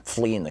are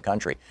fleeing the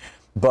country.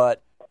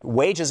 But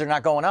wages are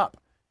not going up,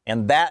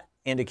 and that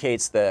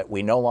indicates that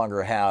we no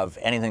longer have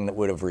anything that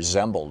would have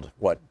resembled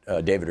what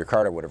David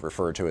Ricardo would have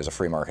referred to as a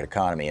free market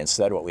economy.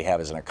 Instead, what we have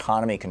is an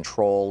economy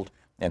controlled,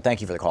 and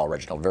thank you for the call,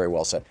 Reginald, very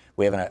well said.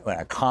 We have an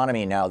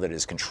economy now that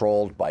is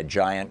controlled by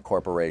giant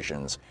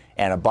corporations,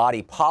 and a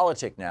body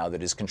politic now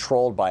that is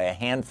controlled by a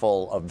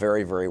handful of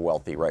very, very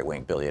wealthy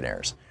right-wing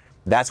billionaires.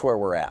 That's where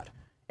we're at.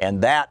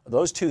 And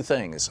those two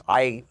things,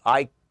 I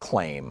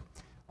claim,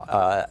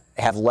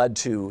 have led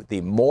to the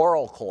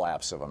moral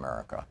collapse of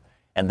America.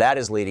 And that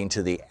is leading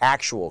to the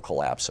actual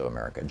collapse of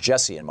America.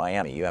 Jesse in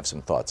Miami, you have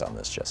some thoughts on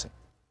this, Jesse.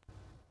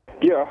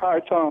 Yeah, hi,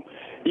 Tom.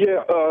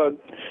 Yeah,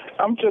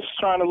 I'm just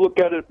trying to look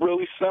at it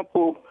really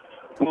simple.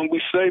 When we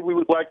say we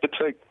would like to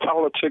take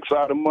politics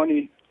out of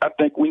money, I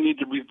think we need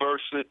to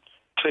reverse it,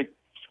 take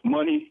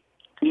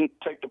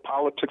the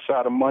politics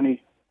out of money,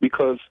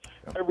 because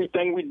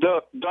everything we've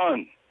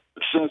done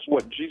since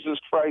Jesus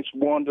Christ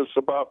warned us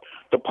about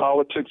the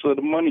politics of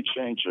the money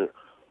changer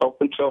up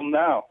until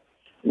now.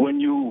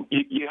 When you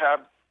have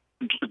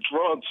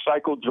drugs,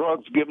 psycho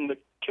drugs given to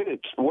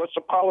kids, what's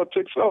the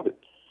politics of it?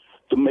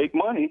 To make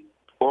money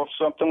or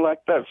something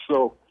like that.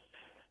 So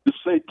to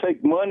say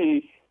take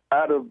money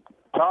out of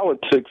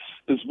politics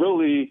is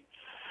really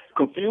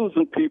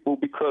confusing people,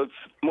 because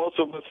most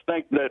of us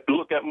think that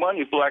look at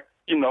money as like,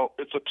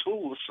 it's a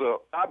tool, it's an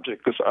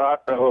object, it's an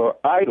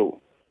idol.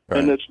 Right.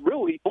 And it's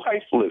really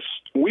lifeless.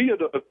 We are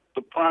the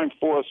prime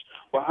force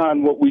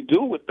behind what we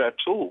do with that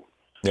tool.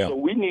 Yeah. So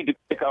we need to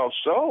take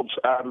ourselves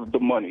out of the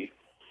money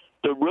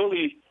to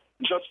really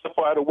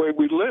justify the way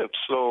we live.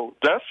 So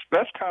that's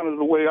kind of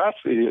the way I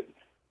see it.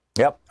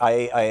 Yep,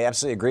 I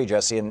absolutely agree,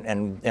 Jesse.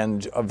 And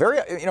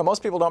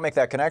most people don't make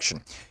that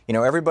connection.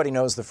 Everybody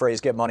knows the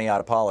phrase "get money out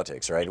of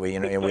politics," right?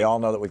 We all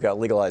know that we've got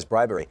legalized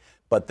bribery,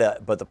 but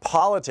the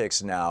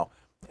politics now,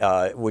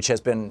 which has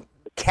been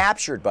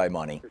captured by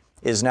money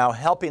is now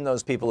helping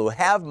those people who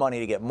have money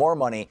to get more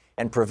money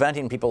and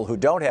preventing people who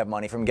don't have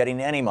money from getting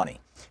any money.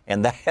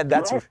 And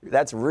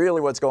that's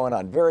really what's going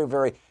on. Very,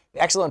 very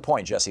excellent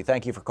point, Jesse.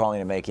 Thank you for calling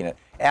and making it.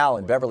 Al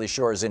in Beverly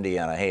Shores,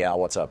 Indiana. Hey, Al,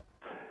 what's up?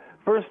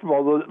 First of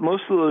all,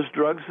 most of those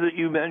drugs that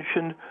you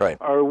mentioned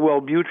are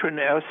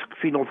Wellbutrin-esque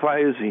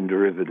phenothiazine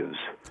derivatives.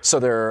 So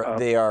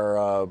they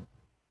are,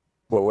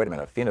 well, wait a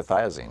minute,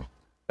 phenothiazine.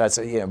 That's,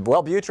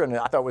 Wellbutrin,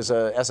 I thought was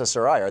a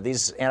SSRI. Are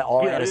these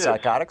all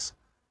antipsychotics?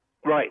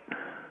 Right.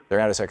 They're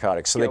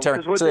antipsychotics.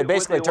 So they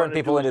basically turn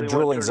people into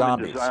drooling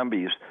zombies.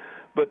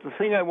 But the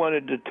thing I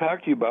wanted to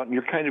talk to you about, and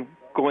you're kind of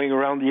going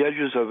around the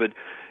edges of it,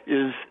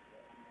 is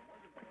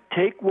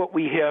take what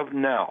we have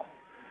now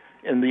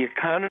and the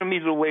economy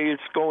the way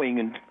it's going.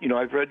 And,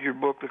 I've read your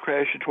book, The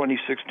Crash of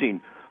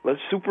 2016. Let's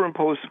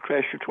superimpose the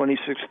crash of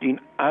 2016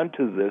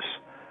 onto this.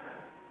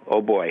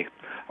 Oh, boy.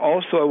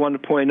 Also, I want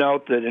to point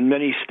out that in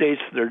many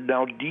states, they're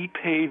now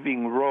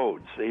depaving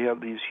roads. They have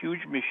these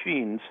huge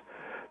machines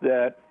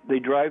that they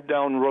drive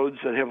down roads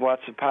that have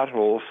lots of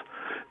potholes.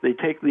 They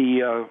take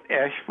the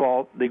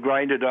asphalt, they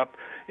grind it up,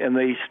 and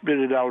they spit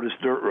it out as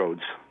dirt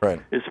roads.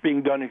 Right. It's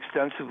being done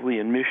extensively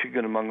in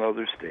Michigan, among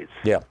other states.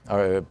 Yeah,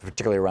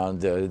 particularly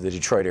around the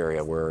Detroit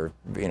area, where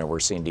we're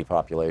seeing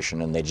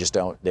depopulation, and they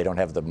don't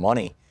have the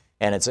money.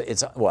 And it's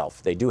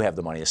if they do have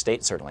the money, the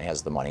state certainly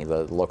has the money.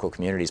 The local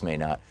communities may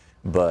not.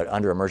 But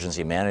under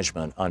emergency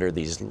management, under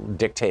these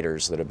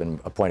dictators that have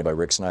been appointed by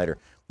Rick Snyder,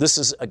 this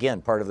is,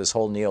 again, part of this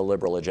whole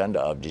neoliberal agenda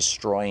of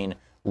destroying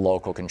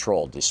local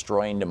control,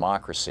 destroying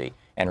democracy,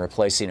 and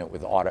replacing it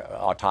with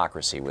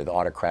autocracy, with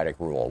autocratic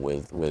rule,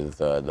 with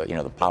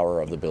the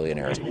power of the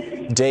billionaires.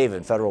 Dave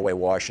in Federal Way,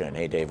 Washington.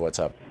 Hey, Dave, what's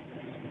up?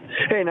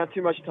 Hey, not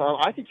too much,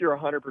 Tom. I think you're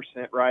 100%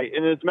 right.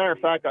 And as a matter of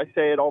fact, I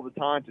say it all the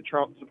time to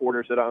Trump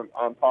supporters that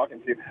I'm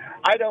talking to.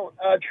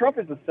 Trump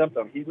is a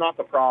symptom. He's not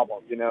the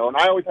problem, And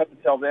I always have to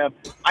tell them,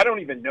 I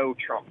don't even know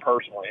Trump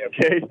personally,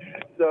 okay?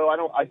 So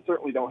I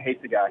certainly don't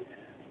hate the guy.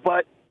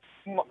 But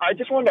I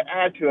just wanted to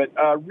add to it.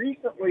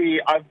 Recently,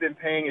 I've been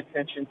paying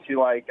attention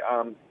to,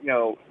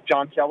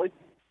 John Kelly.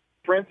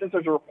 For instance,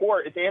 there's a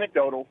report, it's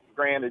anecdotal,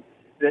 granted.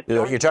 That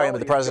You're talking about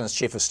the president's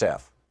chief of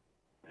staff?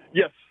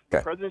 Yes. Okay.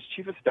 The president's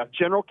chief of staff,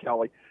 General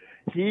Kelly.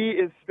 He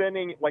is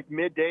spending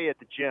midday at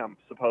the gym,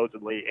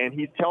 supposedly, and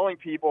he's telling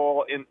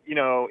people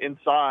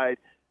inside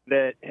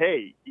that,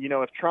 hey,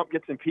 if Trump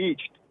gets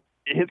impeached,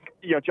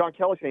 John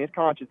Kelly's saying his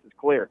conscience is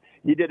clear.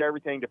 He did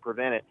everything to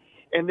prevent it.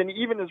 And then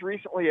even as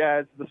recently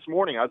as this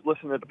morning, I was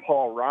listening to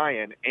Paul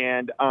Ryan,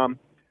 and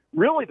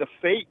really the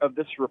fate of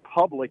this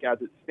republic as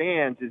it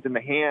stands is in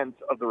the hands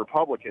of the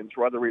Republicans,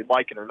 whether we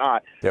like it or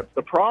not. Yep.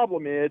 The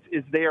problem is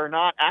they are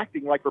not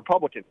acting like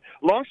Republicans.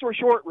 Long story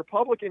short,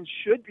 Republicans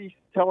should be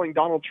telling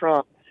Donald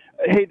Trump,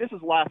 hey, this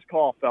is last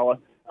call, fella.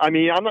 I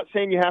mean, I'm not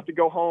saying you have to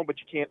go home, but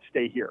you can't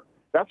stay here.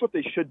 That's what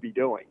they should be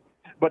doing,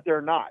 but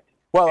they're not.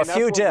 Well, a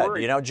few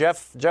did.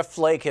 Jeff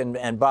Flake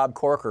and Bob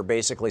Corker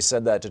basically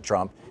said that to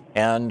Trump,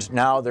 and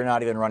now they're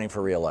not even running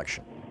for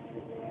re-election.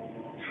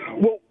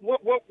 Well,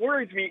 what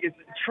worries me is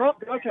that Trump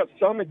does have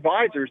some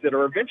advisors that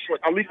are eventually,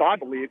 at least I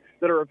believe,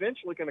 that are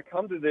eventually going to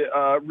come to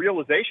the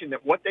realization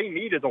that what they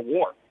need is a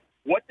war.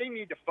 What they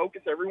need to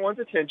focus everyone's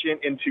attention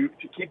and to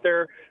keep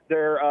their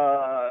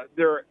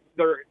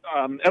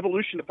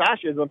evolution to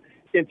fascism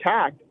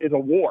intact is a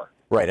war.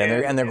 Right,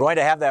 and they're going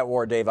to have that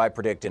war, Dave, I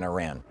predict, in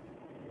Iran.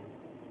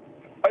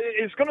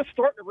 It's going to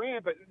start in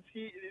Iran, but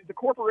see, the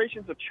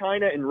corporations of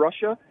China and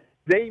Russia,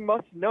 they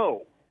must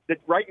know that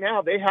right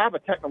now they have a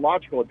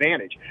technological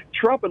advantage.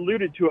 Trump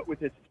alluded to it with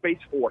his Space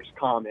Force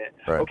comment.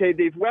 Right. Okay,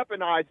 they've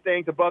weaponized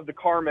things above the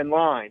Kármán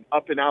line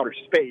up in outer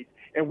space,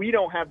 and we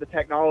don't have the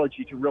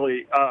technology to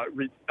really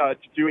to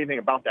do anything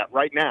about that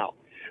right now.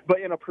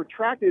 But in a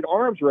protracted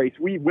arms race,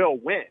 we will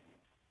win.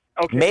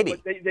 Okay, maybe.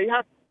 But they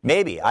have.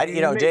 Maybe.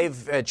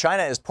 Dave,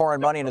 China is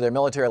pouring money into their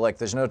military like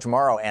there's no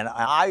tomorrow, and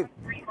I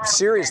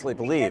seriously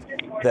believe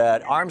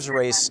that arms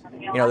race,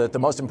 that the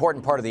most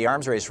important part of the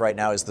arms race right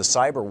now is the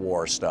cyber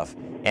war stuff,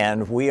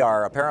 and we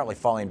are apparently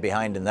falling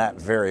behind in that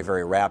very,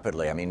 very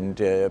rapidly. I mean,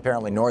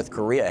 apparently North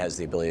Korea has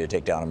the ability to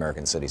take down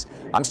American cities.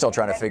 I'm still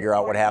trying to figure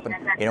out what happened.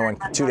 When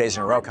 2 days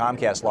in a row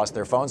Comcast lost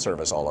their phone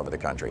service all over the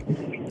country,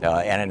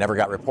 and it never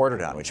got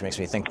reported on, which makes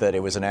me think that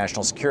it was a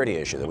national security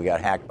issue, that we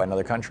got hacked by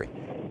another country.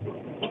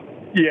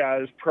 Yeah,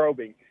 it's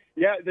probing.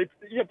 Yeah,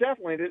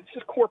 definitely. It's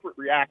just corporate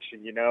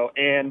reaction,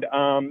 and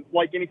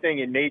like anything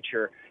in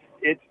nature,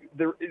 it's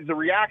the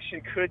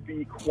reaction could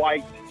be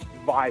quite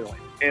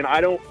violent. And I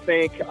don't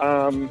think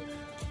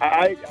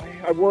I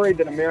worry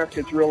that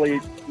America's really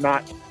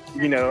not.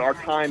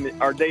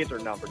 Our days are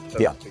numbered. So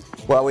yeah.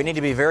 Well, we need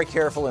to be very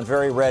careful and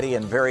very ready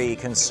and very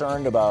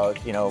concerned about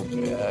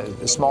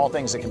small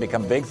things that can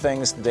become big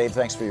things. Dave,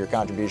 thanks for your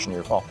contribution to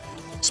your call.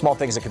 Small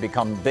things that could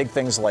become big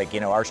things like,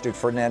 Archduke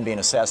Ferdinand being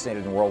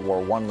assassinated in World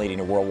War I, leading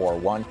to World War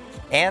I,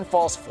 and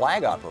false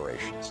flag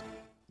operations.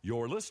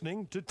 You're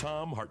listening to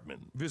Thom Hartmann.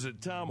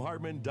 Visit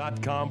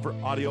ThomHartmann.com for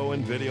audio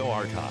and video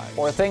archives.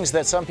 Or things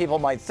that some people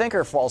might think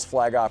are false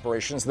flag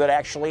operations that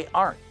actually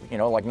aren't,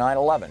 like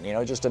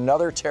 9/11. Just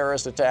another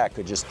terrorist attack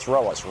could just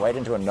throw us right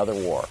into another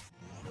war.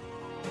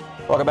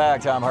 Welcome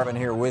back. Thom Hartmann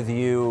here with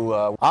you.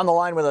 On the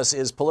line with us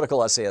is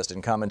political essayist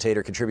and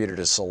commentator, contributor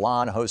to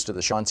Salon, host of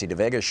the Chauncey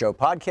DeVega Show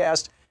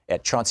podcast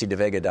at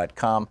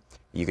ChaunceyDeVega.com.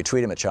 You can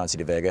tweet him at Chauncey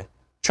DeVega.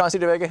 Chauncey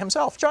DeVega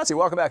himself. Chauncey,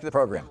 welcome back to the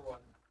program.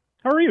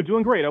 How are you?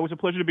 Doing great. Always a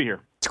pleasure to be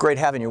here. It's great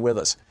having you with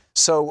us.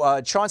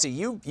 So, Chauncey,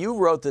 you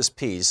wrote this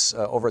piece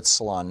over at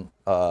Salon.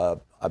 I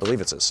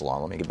believe it's at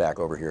Salon. Let me get back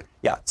over here.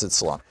 Yeah, it's at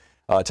Salon.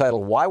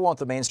 Titled, Why Won't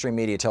the Mainstream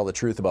Media Tell the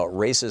Truth About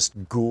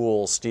Racist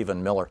Ghoul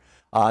Stephen Miller?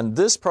 On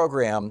this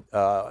program,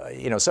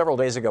 several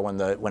days ago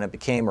when it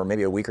became, or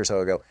maybe a week or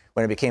so ago,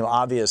 when it became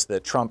obvious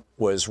that Trump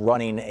was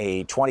running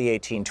a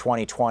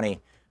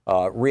 2018-2020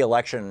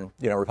 re-election,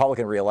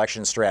 Republican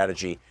re-election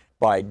strategy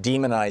by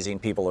demonizing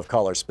people of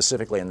color,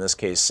 specifically in this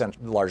case,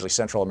 largely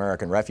Central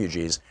American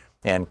refugees,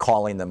 and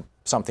calling them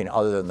something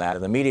other than that.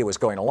 And the media was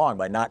going along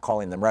by not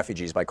calling them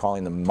refugees, by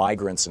calling them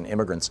migrants and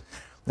immigrants.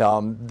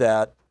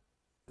 That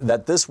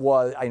this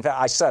was, in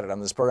fact, I said it on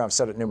this program, I've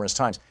said it numerous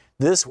times,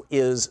 this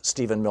is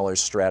Stephen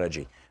Miller's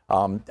strategy.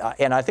 And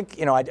I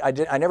think,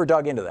 I never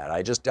dug into that.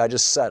 I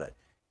just said it.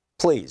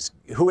 Please,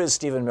 who is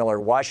Stephen Miller?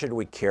 Why should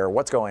we care?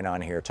 What's going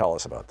on here? Tell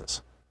us about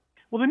this.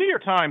 Well, the New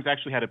York Times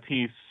actually had a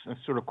piece, a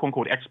sort of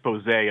quote-unquote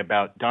expose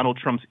about Donald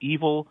Trump's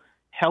evil,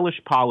 hellish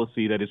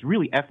policy that is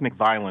really ethnic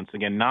violence,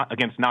 again, not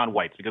against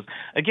non-whites. Because,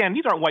 again,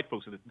 these aren't white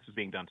folks that this is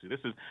being done to. This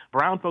is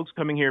brown folks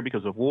coming here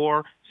because of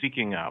war,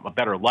 seeking a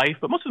better life,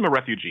 but most of them are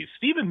refugees.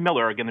 Stephen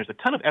Miller, again, there's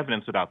a ton of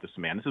evidence about this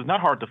man. This is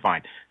not hard to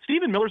find.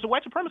 Stephen Miller's a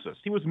white supremacist.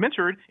 He was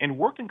mentored and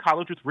worked in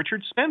college with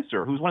Richard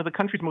Spencer, who's one of the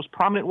country's most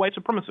prominent white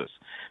supremacists.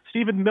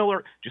 Stephen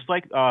Miller, just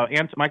like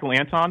Michael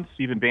Anton,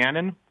 Stephen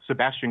Bannon,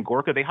 Sebastian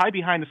Gorka, they hide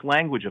behind this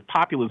language of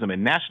populism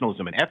and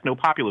nationalism and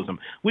ethnopopulism,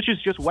 which is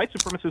just white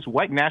supremacist,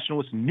 white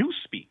nationalist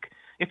newspeak.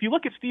 If you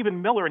look at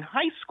Stephen Miller in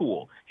high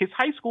school, his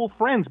high school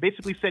friends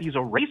basically said he's a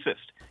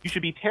racist. You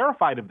should be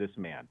terrified of this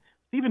man.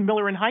 Stephen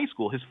Miller in high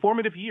school, his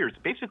formative years,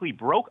 basically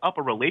broke up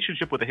a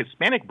relationship with a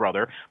Hispanic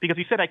brother because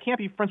he said, I can't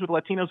be friends with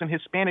Latinos and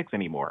Hispanics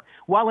anymore.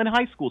 While in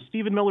high school,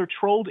 Stephen Miller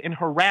trolled and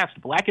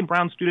harassed black and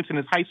brown students in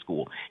his high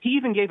school. He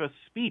even gave a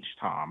speech,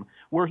 Tom,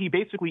 where he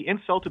basically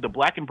insulted the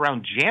black and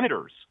brown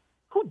janitors.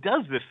 Who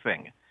does this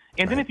thing?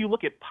 And then if you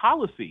look at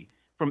policy,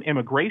 from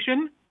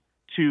immigration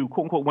to,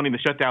 quote-unquote, wanting to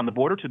shut down the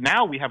border, to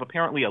now we have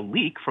apparently a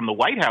leak from the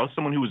White House,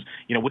 someone who was,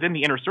 within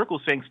the inner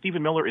circle saying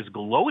Stephen Miller is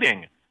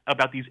gloating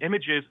about these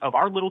images of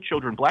our little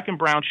children, black and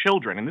brown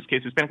children, in this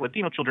case Hispanic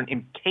Latino children,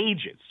 in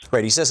cages.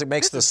 Right, he says it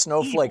makes the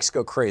snowflakes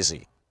go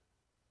crazy.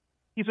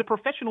 He's a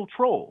professional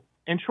troll.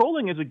 And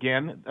trolling is,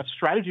 again, a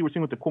strategy we're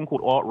seeing with the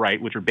quote-unquote alt-right,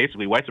 which are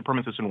basically white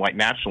supremacists and white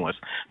nationalists,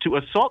 to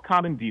assault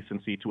common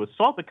decency, to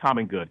assault the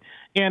common good.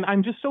 And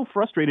I'm just so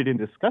frustrated and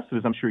disgusted,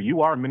 as I'm sure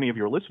you are and many of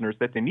your listeners,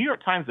 that the New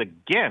York Times,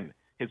 again,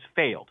 has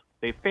failed.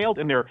 They failed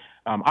in their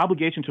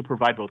obligation to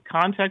provide both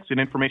context and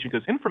information,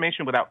 because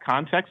information without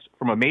context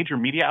from a major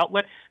media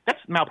outlet, that's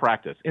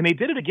malpractice. And they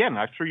did it again.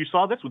 I'm sure you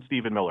saw this with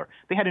Stephen Miller.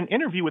 They had an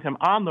interview with him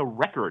on the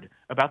record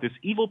about this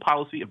evil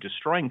policy of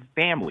destroying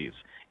families,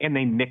 and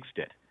they nixed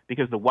it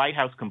because the White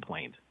House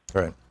complained.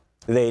 Right.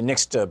 They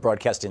nixed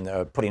broadcasting,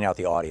 putting out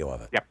the audio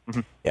of it. Yep. Mm-hmm.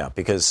 Yeah,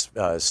 because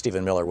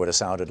Stephen Miller would have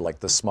sounded like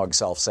the smug,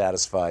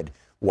 self-satisfied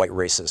white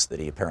racist that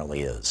he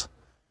apparently is.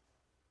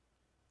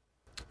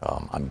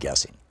 I'm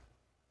guessing.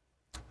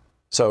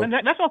 So, and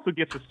that also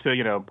gets us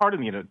to,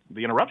 pardon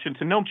the interruption,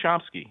 to Noam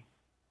Chomsky.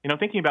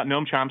 Thinking about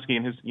Noam Chomsky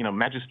and his,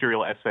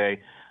 magisterial essay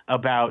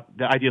about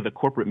the idea of the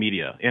corporate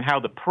media and how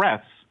the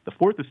press, the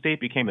fourth estate,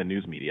 became the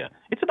news media.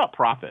 It's about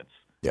profits.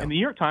 Yeah. And the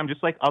New York Times,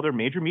 just like other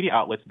major media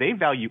outlets, they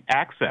value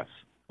access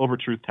over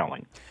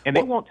truth-telling. And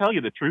they won't tell you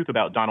the truth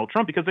about Donald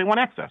Trump because they want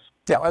access.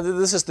 Yeah,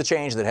 this is the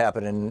change that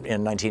happened in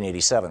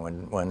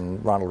 1987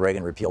 when Ronald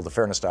Reagan repealed the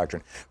Fairness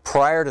Doctrine.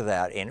 Prior to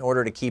that, in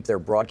order to keep their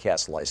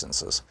broadcast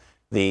licenses,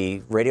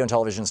 the radio and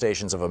television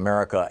stations of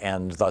America,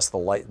 and thus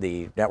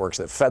the networks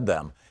that fed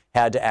them,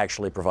 had to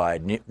actually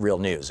provide real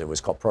news. It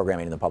was called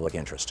programming in the public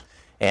interest.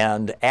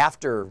 And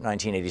after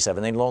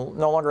 1987, they no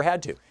longer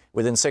had to.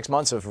 Within 6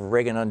 months of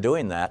Reagan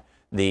undoing that,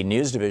 the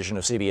news division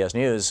of CBS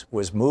News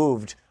was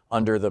moved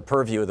under the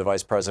purview of the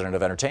Vice President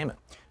of Entertainment.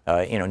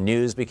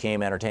 News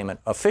became entertainment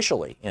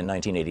officially in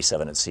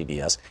 1987 at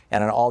CBS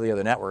and on all the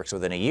other networks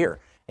within a year.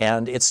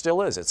 And it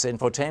still is. It's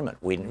infotainment.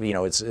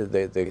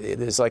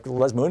 It's like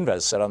Les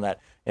Moonves said on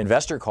that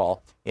investor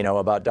call,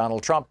 about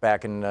Donald Trump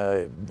back in,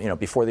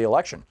 before the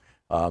election.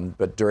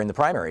 But during the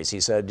primaries,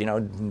 he said,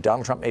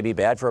 Donald Trump may be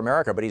bad for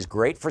America, but he's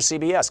great for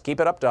CBS.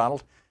 Keep it up,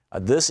 Donald.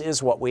 This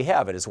is what we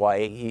have. It is why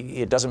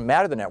it doesn't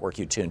matter the network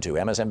you tune to,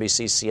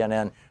 MSNBC,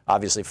 CNN,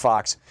 obviously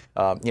Fox,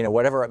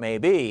 whatever it may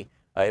be.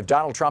 If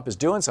Donald Trump is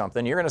doing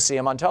something, you're going to see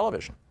him on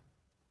television.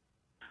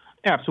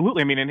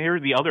 Absolutely. I mean, and here are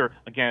the other,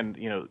 again,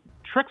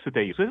 tricks that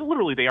they use.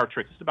 Literally, they are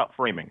tricks. It's about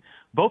framing.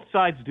 Both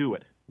sides do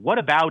it.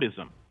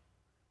 Whataboutism.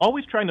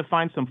 Always trying to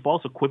find some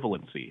false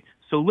equivalency,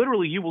 So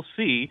literally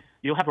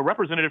you'll have a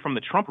representative from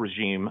the Trump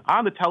regime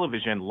on the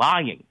television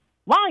lying.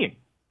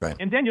 Right.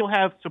 And then you'll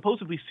have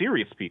supposedly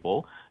serious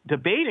people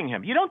debating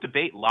him. You don't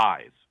debate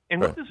lies.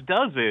 And what this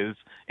does is,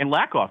 and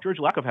George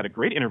Lakoff had a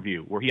great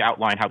interview where he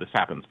outlined how this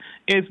happens,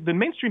 is the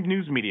mainstream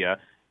news media,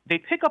 they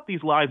pick up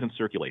these lies and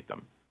circulate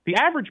them. The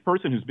average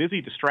person who's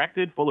busy,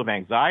 distracted, full of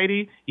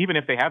anxiety, even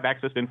if they have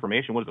access to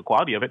information, what is the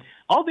quality of it?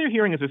 All they're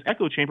hearing is this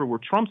echo chamber where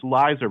Trump's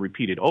lies are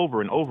repeated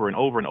over and over and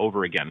over and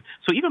over again.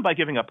 So even by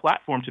giving a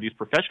platform to these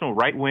professional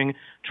right-wing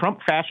Trump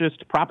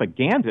fascist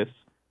propagandists,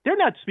 they're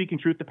not speaking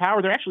truth to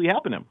power. They're actually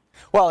helping him.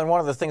 Well, and one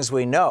of the things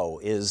we know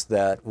is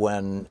that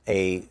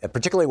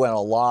particularly when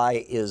a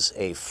lie is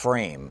a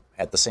frame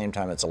at the same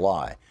time it's a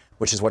lie,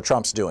 which is what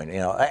Trump's doing.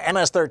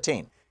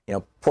 MS-13.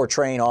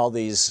 Portraying all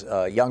these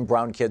young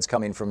brown kids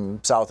coming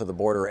from south of the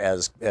border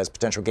as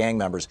potential gang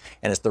members.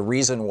 And it's the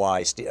reason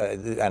why,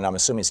 and I'm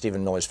assuming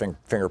Stephen Miller's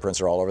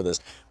fingerprints are all over this,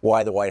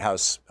 why the White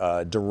House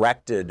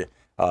directed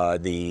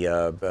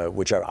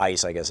whichever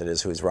ICE, I guess it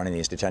is, who's running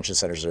these detention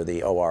centers, or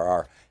the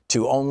ORR,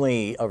 to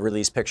only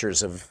release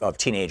pictures of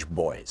teenage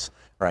boys,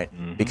 right?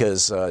 Mm-hmm.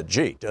 Because,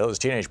 those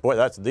teenage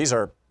boys, these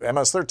are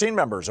MS-13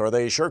 members, or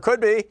they sure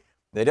could be.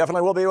 They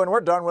definitely will be when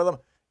we're done with them.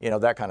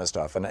 That kind of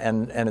stuff,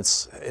 and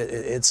it's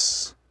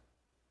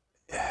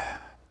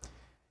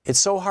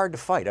so hard to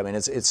fight. I mean,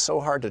 it's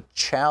so hard to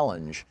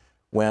challenge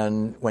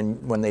when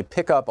they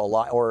pick up a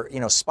lie, or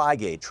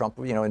Spygate. Trump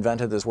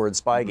invented this word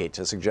Spygate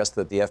to suggest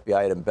that the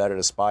FBI had embedded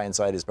a spy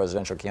inside his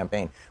presidential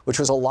campaign, which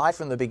was a lie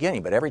from the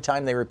beginning. But every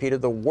time they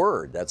repeated the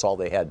word, that's all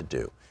they had to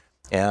do.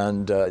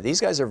 And these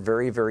guys are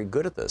very, very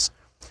good at this.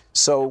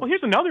 So, well,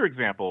 here's another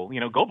example.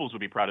 Goebbels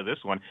would be proud of this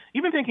one.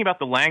 Even thinking about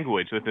the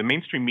language that the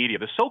mainstream media,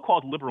 the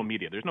so-called liberal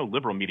media, there's no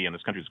liberal media in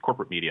this country, it's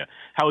corporate media,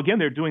 how, again,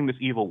 they're doing this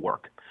evil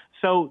work.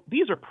 So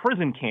these are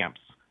prison camps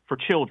for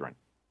children.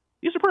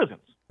 These are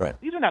prisons. Right.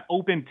 These are not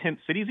open tent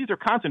cities. These are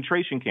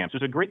concentration camps.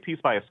 There's a great piece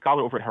by a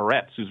scholar over at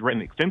Haaretz who's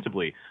written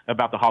extensively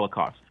about the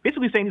Holocaust,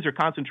 basically saying these are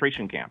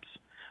concentration camps.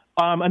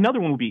 Another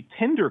one would be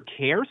tender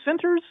care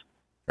centers.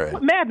 Right.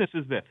 What madness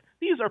is this?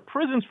 These are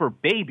prisons for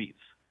babies.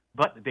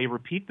 But they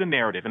repeat the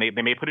narrative, and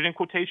they may put it in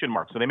quotation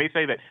marks. So they may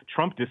say that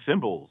Trump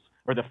dissembles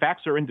or the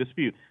facts are in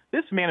dispute.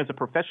 This man is a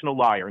professional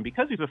liar, and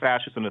because he's a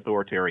fascist and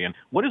authoritarian,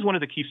 what is one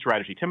of the key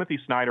strategies? Timothy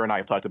Snyder and I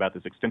have talked about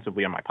this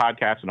extensively on my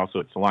podcast and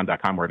also at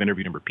Salon.com, where I've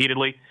interviewed him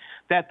repeatedly,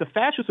 that the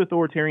fascist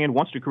authoritarian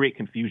wants to create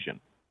confusion.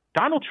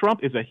 Donald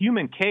Trump is a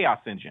human chaos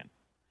engine,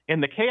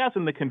 and the chaos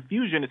and the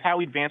confusion is how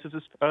he advances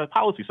his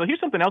policy. So here's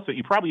something else that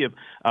you probably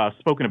have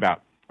spoken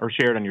about or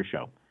shared on your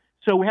show.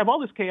 So we have all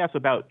this chaos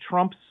about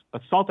Trump's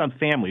assault on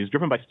families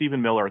driven by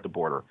Stephen Miller at the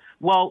border.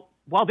 Well,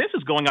 while this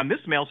is going on, this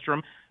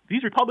maelstrom,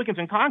 these Republicans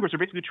in Congress are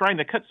basically trying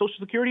to cut Social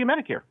Security and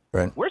Medicare.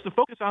 Right. Where's the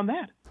focus on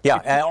that?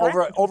 Yeah, and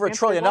over $1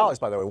 trillion,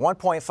 by the way,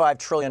 $1.5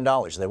 trillion.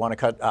 They want to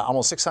cut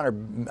almost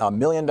 $600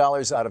 million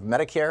out of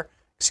Medicare.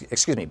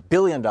 $1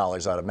 billion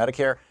out of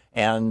Medicare,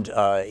 and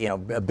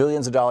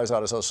billions of dollars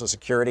out of Social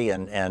Security,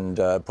 and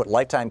put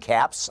lifetime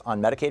caps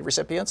on Medicaid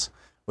recipients,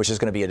 which is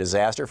going to be a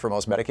disaster for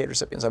most Medicaid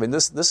recipients. I mean,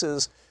 this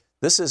is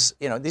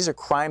these are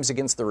crimes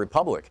against the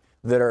Republic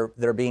that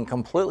are being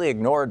completely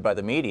ignored by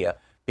the media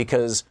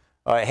because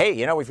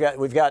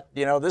we've got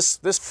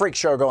this freak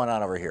show going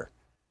on over here.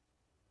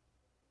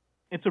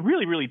 It's a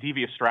really, really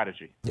devious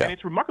strategy. Yeah. And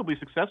it's remarkably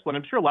successful. And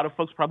I'm sure a lot of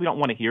folks probably don't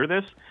want to hear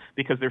this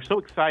because they're so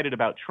excited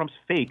about Trump's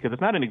fake, because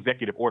it's not an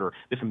executive order.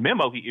 This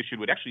memo he issued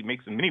would actually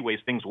make, in many ways,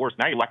 things worse.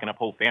 Now you're locking up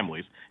whole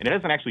families, and it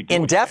doesn't actually do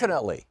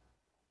indefinitely.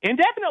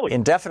 Indefinitely.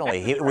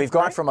 Indefinitely. We've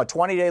gone from a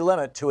 20-day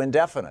limit to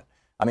indefinite.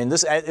 I mean,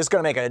 this is going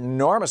to make an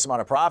enormous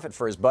amount of profit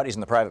for his buddies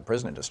in the private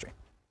prison industry.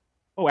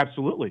 Oh,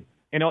 absolutely.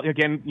 And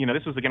again,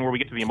 this is again where we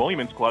get to the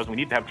emoluments clause. We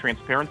need to have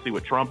transparency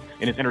with Trump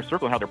and his inner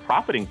circle and how they're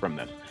profiting from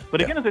this.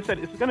 But again, as I said,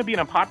 it's going to be an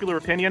unpopular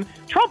opinion.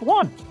 Trump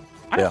won.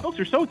 I know folks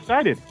are so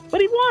excited,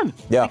 but he won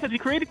because he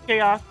created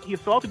chaos. He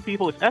assaulted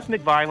people. It's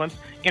ethnic violence.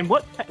 And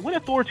what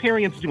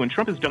authoritarians do, and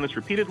Trump has done this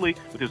repeatedly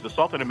with his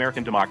assault on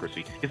American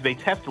democracy, is they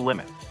test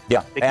limits.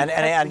 Yeah, and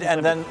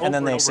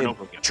then they say,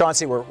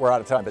 Chauncey, we're out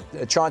of time,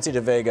 but Chauncey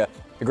DeVega,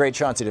 the great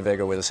Chauncey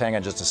DeVega, with us. Hang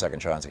on just a second,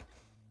 Chauncey.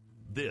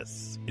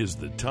 This is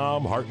the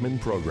Thom Hartmann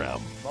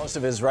Program. Most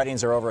of his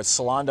writings are over at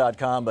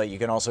Salon.com, but you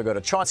can also go to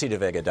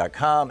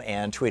ChaunceyDeVega.com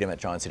and tweet him at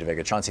Chauncey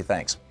DeVega. Chauncey,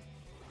 thanks.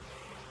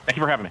 Thank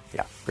you for having me.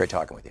 Yeah, great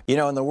talking with you.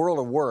 In the world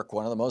of work,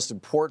 one of the most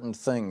important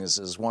things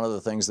is one of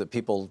the things that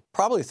people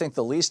probably think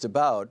the least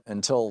about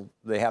until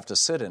they have to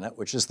sit in it,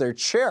 which is their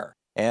chair.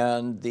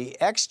 And the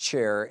X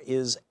chair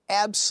is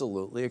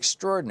absolutely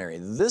extraordinary.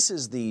 This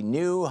is the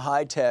new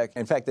high-tech.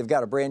 In fact, they've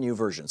got a brand new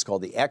version. It's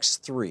called the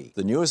X3,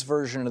 the newest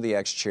version of the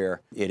X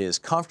chair. It is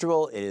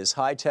comfortable, it is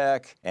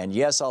high-tech, and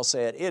yes, I'll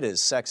say it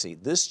is sexy.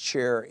 This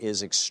chair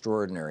is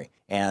extraordinary,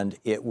 and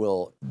it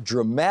will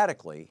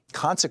dramatically,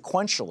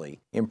 consequentially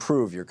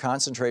improve your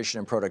concentration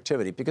and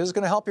productivity because it's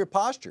going to help your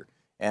posture.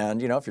 And,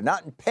 if you're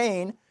not in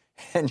pain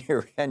and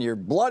your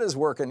blood is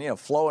working,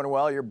 flowing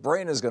well, your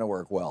brain is going to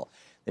work well.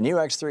 The new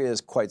X3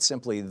 is quite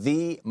simply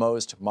the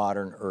most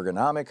modern,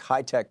 ergonomic,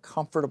 high-tech,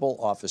 comfortable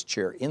office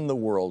chair in the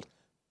world,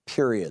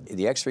 period.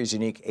 The X3's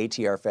unique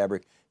ATR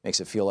fabric makes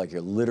it feel like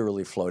you're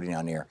literally floating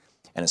on air.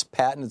 And its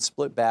patented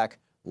split-back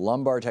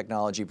lumbar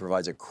technology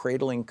provides a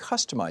cradling,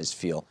 customized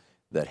feel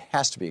that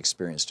has to be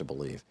experienced to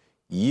believe.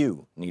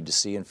 You need to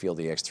see and feel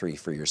the X3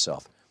 for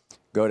yourself.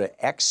 Go to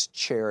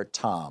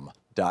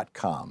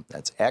xchairthom.com.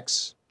 That's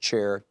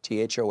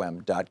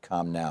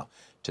xchairthom.com now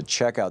to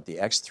check out the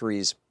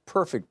X3's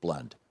perfect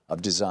blend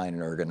of design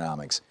and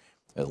ergonomics.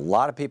 There's a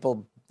lot of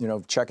people,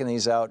 checking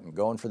these out and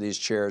going for these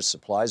chairs.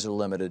 Supplies are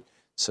limited,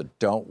 so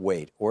don't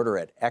wait. Order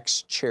at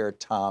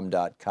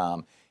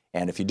xchairthom.com.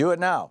 And if you do it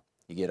now,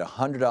 you get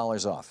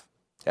 $100 off.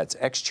 That's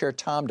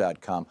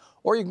xchairthom.com,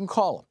 or you can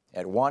call them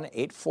at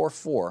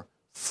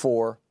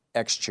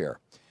 1-844-4XChair.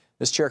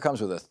 This chair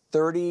comes with a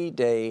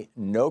 30-day,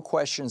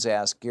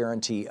 no-questions-asked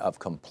guarantee of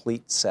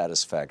complete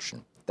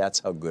satisfaction.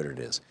 That's how good it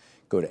is.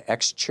 Go to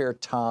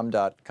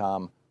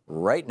xchairthom.com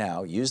right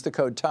now. Use the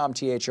code TOM,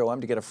 T-H-O-M,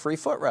 to get a free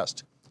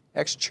footrest.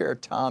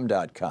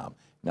 xchairthom.com.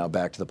 Now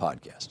back to the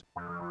podcast.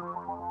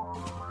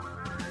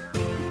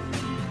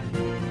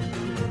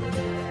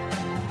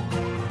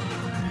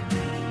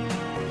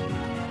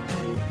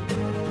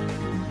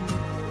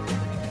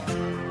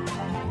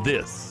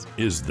 This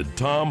is the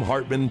Thom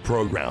Hartmann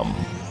Program.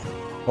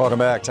 Welcome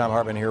back. Thom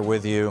Hartmann here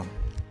with you.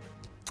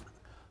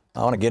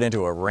 I want to get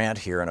into a rant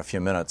here in a few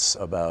minutes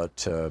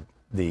about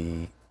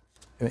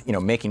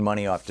making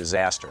money off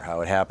disaster,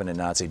 how it happened in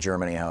Nazi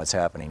Germany, how it's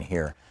happening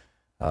here.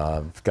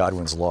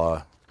 Godwin's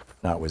Law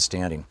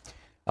notwithstanding.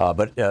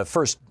 But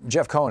first,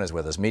 Jeff Cohen is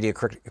with us, media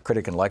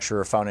critic and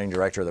lecturer, founding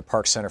director of the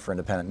Park Center for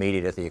Independent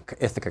Media at the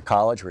Ithaca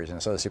College, where he's an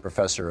associate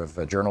professor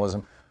of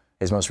journalism.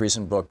 His most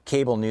recent book,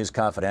 Cable News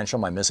Confidential,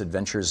 My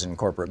Misadventures in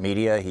Corporate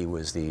Media. He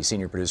was the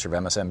senior producer of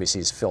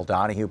MSNBC's Phil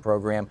Donahue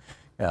program,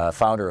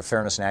 founder of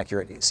Fairness and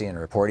Accuracy in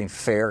Reporting,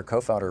 FAIR,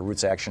 co-founder of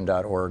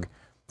rootsaction.org.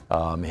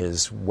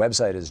 His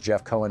website is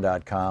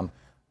jeffcohen.com.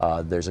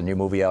 There's a new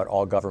movie out,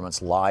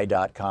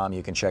 allgovernmentslie.com.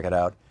 You can check it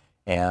out.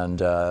 And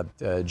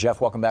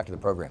Jeff, welcome back to the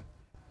program.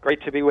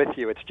 Great to be with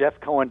you. It's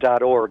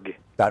jeffcohen.org.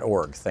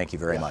 .org. Thank you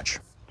very much.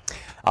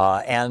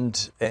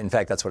 And in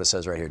fact, that's what it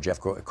says right here,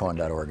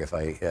 jeffcohen.org, if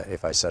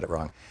I said it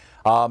wrong.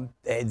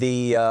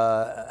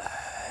 The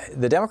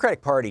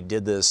Democratic Party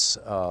did this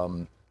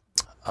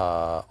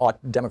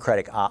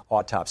Democratic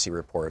autopsy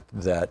report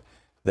that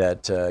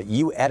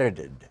you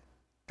edited.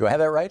 Do I have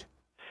that right?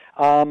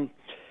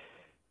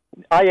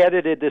 I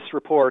edited this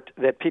report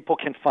that people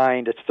can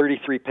find. It's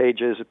 33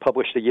 pages. It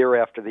published a year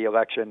after the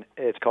election.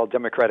 It's called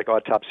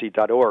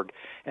democraticautopsy.org.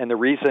 And the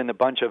reason a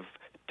bunch of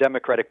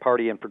Democratic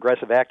Party and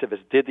progressive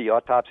activists did the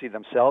autopsy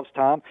themselves,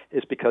 Tom,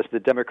 is because the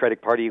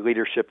Democratic Party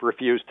leadership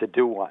refused to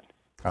do one.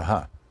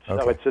 Uh-huh.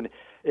 Okay. So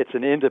it's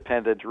an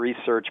independent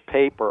research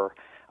paper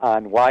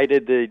on why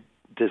did the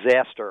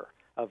disaster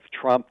of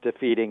Trump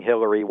defeating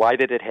Hillary, why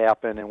did it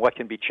happen, and what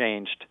can be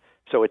changed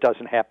so it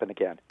doesn't happen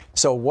again.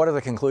 So what are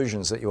the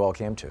conclusions that you all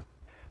came to?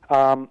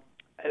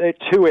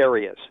 Two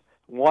areas.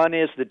 One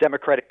is the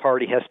Democratic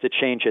Party has to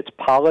change its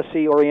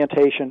policy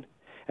orientation.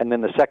 And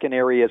then the second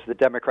area is the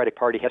Democratic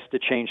Party has to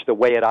change the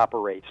way it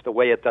operates, the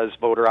way it does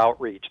voter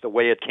outreach, the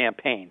way it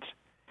campaigns.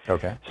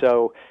 Okay.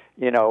 So,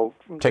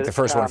 Take the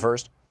first one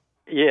first.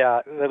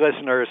 Yeah, the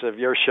listeners of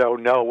your show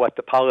know what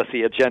the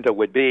policy agenda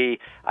would be.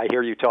 I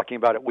hear you talking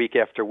about it week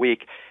after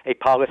week. A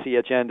policy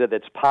agenda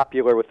that's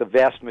popular with the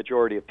vast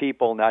majority of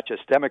people, not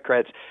just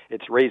Democrats.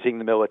 It's raising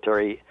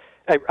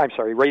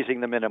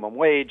the minimum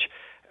wage,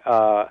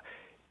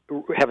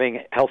 having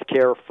health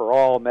care for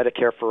all,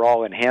 Medicare for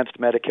all, enhanced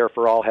Medicare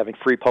for all, having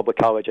free public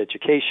college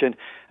education,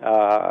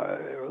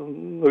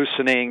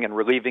 loosening and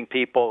relieving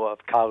people of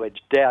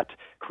college debt,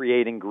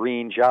 creating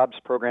green jobs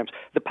programs.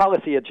 The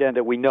policy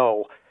agenda, we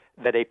know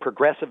that a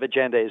progressive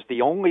agenda is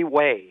the only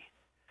way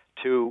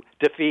to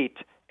defeat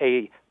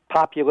a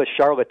populist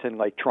charlatan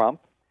like Trump,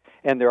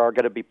 and there are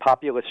going to be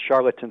populist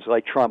charlatans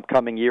like Trump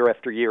coming year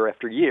after year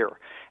after year.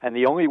 And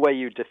the only way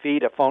you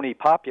defeat a phony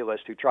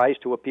populist who tries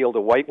to appeal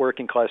to white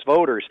working-class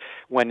voters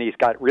when he's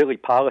got really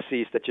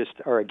policies that just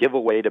are a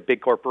giveaway to big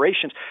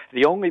corporations,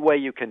 the only way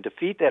you can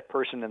defeat that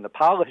person in the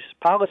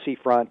policy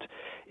front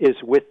is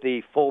with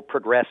the full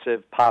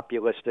progressive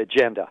populist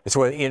agenda.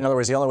 In other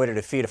words, the only way to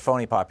defeat a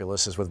phony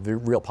populist is with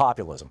real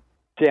populism.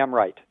 Damn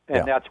right.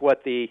 And that's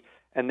what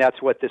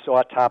this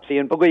autopsy,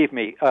 and believe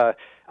me,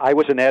 I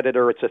was an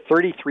editor. It's a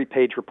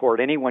 33-page report.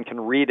 Anyone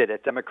can read it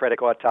at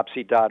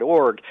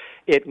democraticautopsy.org.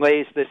 It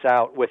lays this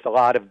out with a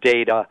lot of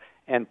data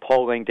and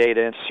polling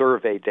data and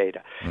survey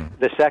data.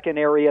 The second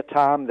area,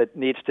 Tom, that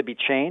needs to be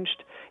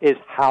changed is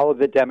how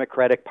the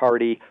Democratic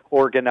Party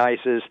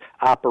organizes,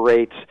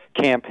 operates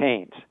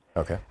campaigns.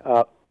 Okay.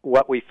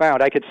 What we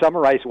found, I could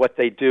summarize what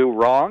they do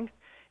wrong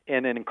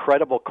in an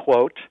incredible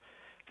quote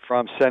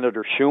from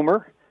Senator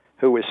Schumer,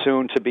 who is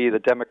soon to be the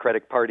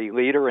Democratic Party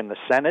leader in the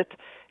Senate.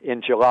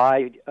 In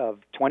July of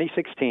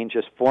 2016,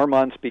 just 4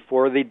 months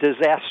before the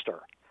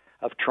disaster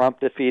of Trump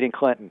defeating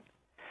Clinton,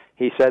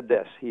 he said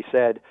this. He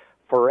said,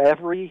 for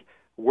every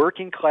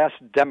working-class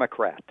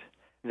Democrat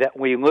that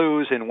we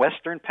lose in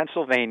western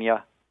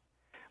Pennsylvania,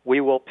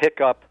 we will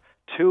pick up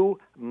 2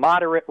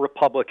 moderate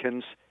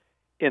Republicans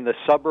in the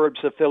suburbs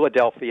of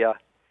Philadelphia,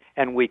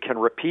 and we can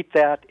repeat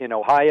that in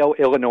Ohio,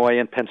 Illinois,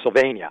 and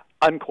Pennsylvania,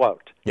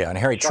 unquote. Yeah, and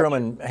Harry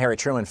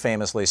Truman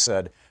famously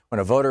said, when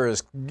a voter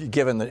is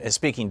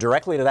speaking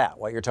directly to that,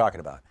 what you're talking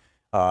about,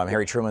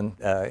 Harry Truman,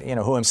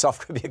 who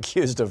himself could be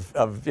accused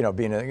of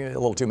being a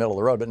little too middle of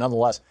the road, but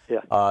nonetheless,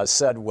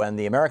 said when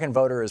the American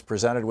voter is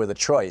presented with a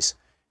choice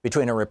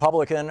between a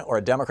Republican or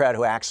a Democrat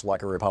who acts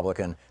like a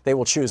Republican, they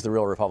will choose the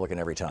real Republican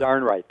every time.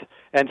 Darn right.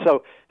 And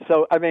so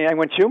I mean, and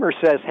when Schumer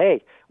says,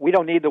 hey, we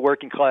don't need the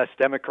working class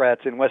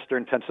Democrats in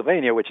Western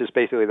Pennsylvania, which is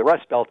basically the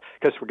Rust Belt,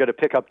 because we're going to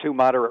pick up 2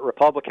 moderate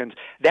Republicans,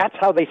 that's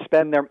how they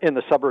spend them in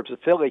the suburbs of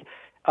Philly.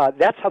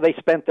 That's how they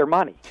spent their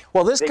money.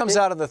 Well, this comes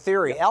out of the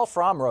theory. Al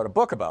Fromm wrote a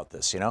book about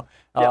this,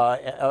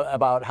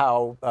 about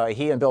how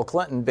he and Bill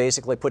Clinton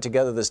basically put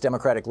together this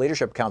Democratic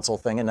Leadership Council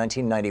thing in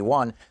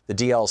 1991, the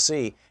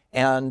DLC,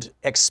 and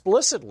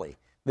explicitly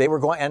they were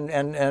going,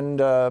 and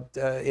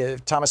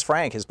Thomas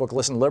Frank, his book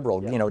Listen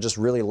Liberal, just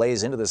really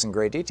lays into this in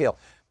great detail,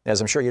 as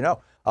I'm sure you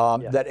know,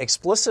 that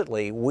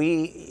explicitly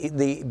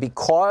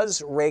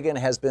because Reagan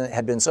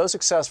had been so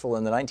successful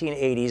in the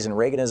 1980s and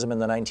Reaganism in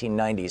the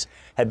 1990s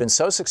had been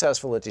so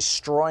successful at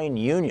destroying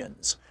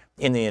unions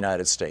in the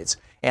United States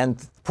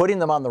and putting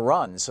them on the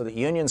run so that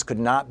unions could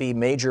not be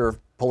major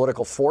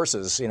political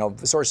forces,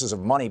 sources of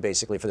money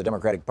basically for the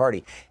Democratic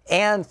Party,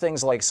 and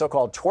things like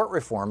so-called tort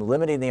reform,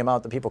 limiting the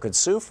amount that people could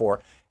sue for,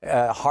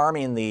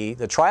 harming the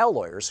trial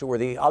lawyers, who were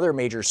the other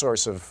major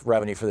source of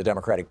revenue for the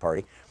Democratic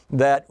Party,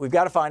 that we've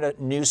got to find a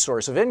new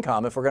source of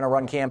income if we're going to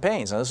run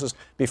campaigns. And this was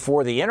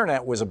before the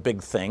internet was a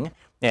big thing,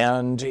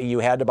 and you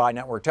had to buy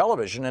network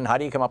television. And how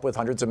do you come up with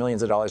hundreds of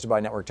millions of dollars to buy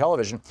network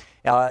television?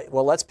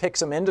 Well, let's pick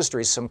some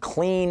industries, some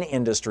clean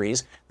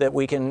industries that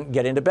we can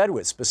get into bed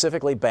with,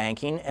 specifically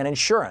banking and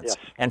insurance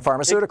and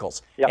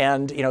pharmaceuticals.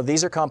 And,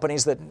 these are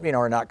companies that,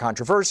 are not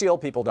controversial.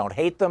 People don't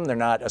hate them. They're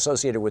not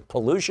associated with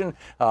pollution.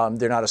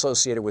 They're not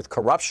associated with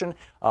corruption.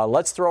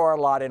 Let's throw our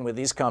lot in with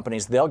these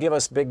companies. They'll give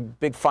us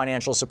big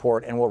financial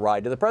support, and we'll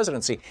ride to the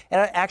presidency. And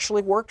it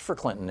actually worked for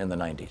Clinton in the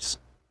 90s.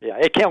 Yeah,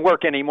 it can't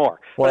work anymore.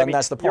 Well, and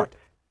that's the point.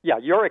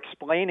 You're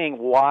explaining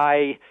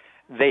why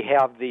they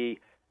have the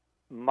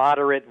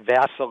moderate,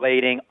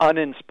 vacillating,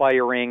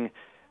 uninspiring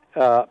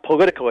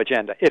political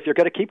agenda. If you're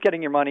going to keep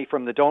getting your money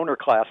from the donor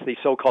class, the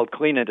so-called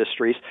clean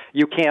industries,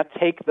 you can't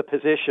take the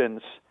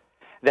positions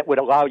that would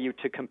allow you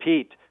to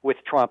compete with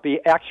Trump,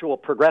 the actual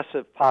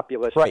progressive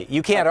populist. Right.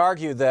 You can't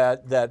argue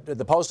that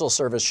the Postal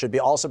Service should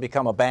also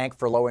become a bank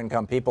for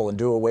low-income people and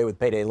do away with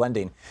payday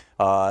lending,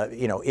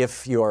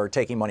 if you're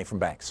taking money from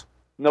banks,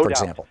 for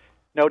example.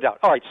 No doubt.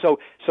 All right, so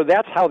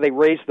that's how they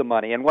raised the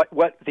money. And what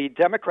the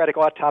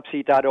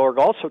DemocraticAutopsy.org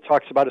also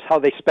talks about is how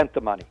they spent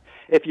the money.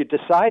 If you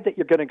decide that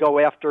you're going to go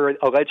after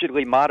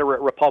allegedly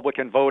moderate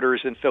Republican voters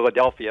in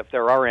Philadelphia, if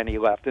there are any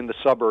left in the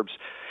suburbs,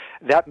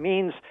 that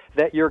means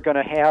that you're going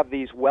to have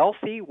these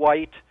wealthy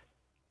white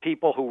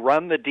people who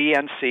run the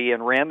DNC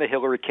and ran the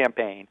Hillary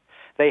campaign.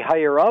 They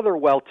hire other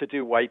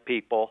well-to-do white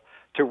people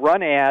to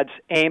run ads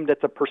aimed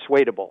at the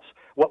persuadables.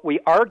 What we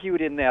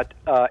argued in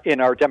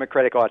our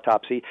Democratic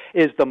Autopsy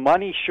is the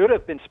money should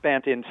have been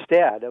spent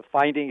instead of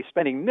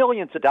spending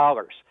millions of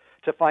dollars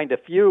to find a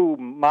few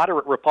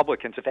moderate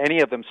Republicans, if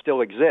any of them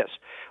still exist.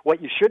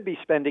 What you should be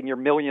spending your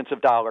millions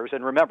of dollars,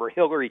 and remember,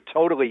 Hillary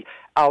totally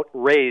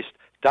outraised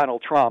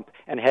Donald Trump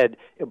and had,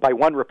 by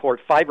one report,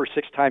 5 or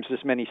 6 times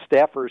as many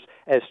staffers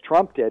as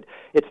Trump did.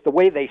 It's the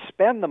way they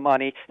spend the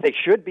money. They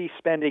should be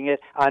spending it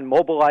on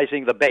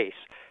mobilizing the base.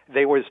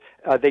 They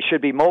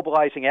should be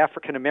mobilizing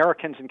African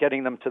Americans and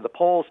getting them to the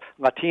polls,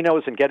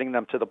 Latinos and getting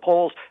them to the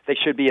polls. They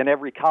should be in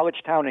every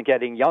college town and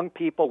getting young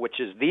people, which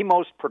is the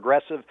most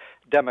progressive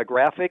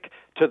demographic,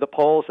 to the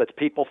polls. That's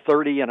people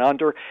 30 and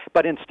under.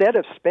 But instead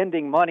of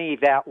spending money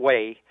that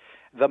way,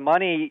 the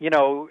money,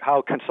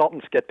 how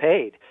consultants get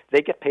paid,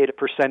 they get paid a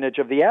percentage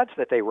of the ads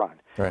that they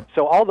run. Right.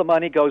 So all the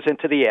money goes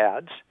into the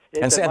ads.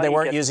 And they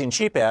weren't using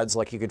cheap ads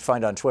like you could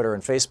find on Twitter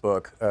and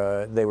Facebook.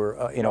 They were,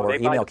 or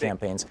email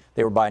campaigns.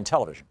 They were buying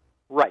television.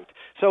 Right.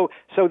 So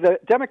the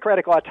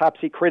Democratic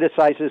Autopsy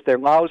criticizes their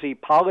lousy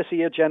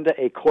policy agenda,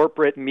 a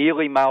corporate,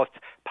 mealy-mouthed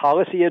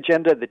policy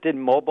agenda that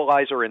didn't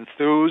mobilize or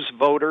enthuse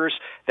voters.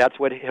 That's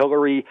what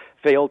Hillary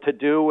failed to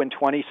do in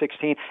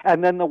 2016.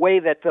 And then the way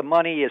that the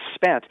money is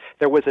spent.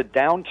 There was a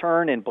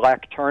downturn in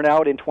black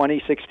turnout in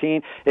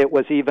 2016. It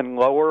was even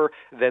lower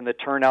than the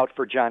turnout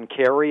for John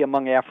Kerry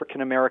among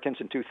African Americans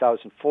in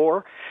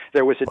 2004.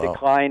 There was a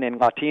decline in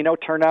Latino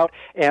turnout.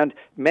 And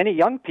many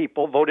young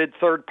people voted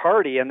third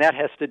party, and that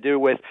has to do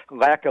with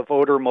lack of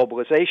voter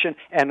mobilization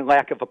and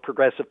lack of a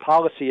progressive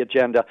policy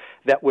agenda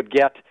that would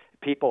get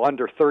people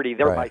under 30.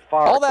 They're by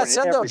far. All that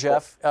said, though,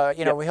 Jeff,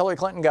 Hillary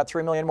Clinton got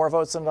 3 million more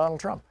votes than Donald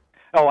Trump.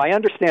 Oh, I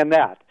understand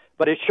that,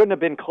 but it shouldn't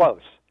have been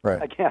close.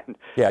 Right. Again.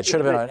 Yeah, it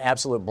should have been an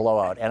absolute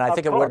blowout, and I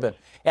think it would have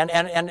been.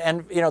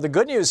 And the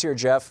good news here,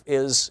 Jeff,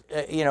 is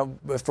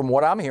from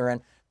what I'm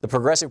hearing, the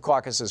Progressive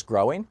Caucus is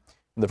growing.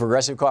 The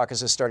Progressive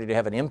Caucus is starting to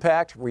have an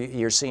impact.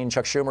 You're seeing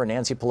Chuck Schumer and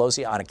Nancy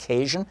Pelosi on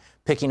occasion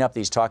picking up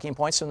these talking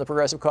points from the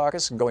Progressive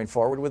Caucus and going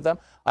forward with them.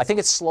 I think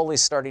it's slowly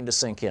starting to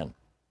sink in.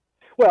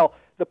 Well,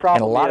 The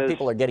problem and a lot is, of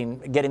people are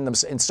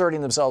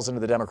inserting themselves into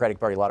the Democratic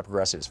Party. A lot of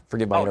progressives.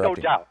 Forgive my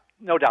interrupting.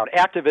 No doubt.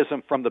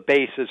 Activism from the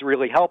base is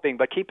really helping,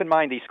 but keep in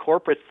mind these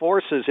corporate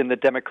forces in the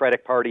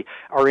Democratic Party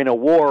are in a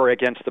war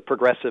against the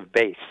progressive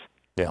base.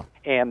 Yeah.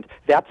 And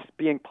that's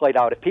being played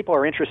out. If people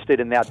are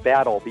interested in that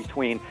battle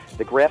between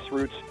the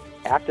grassroots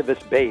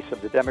activist base of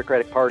the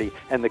Democratic Party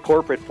and the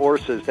corporate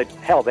forces that,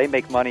 hell, they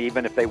make money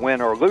even if they win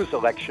or lose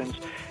elections,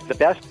 the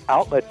best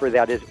outlet for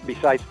that is,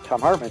 besides Thom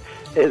Hartmann,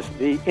 is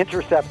the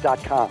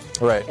Intercept.com.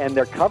 Right. And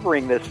they're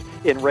covering this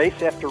in race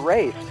after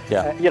race.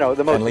 Yeah.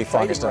 The most and Lee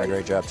Fong has done a race.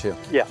 great job, too.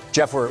 Yeah.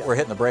 Jeff, we're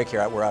hitting the break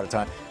here. We're out of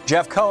time.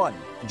 Jeff Cohen,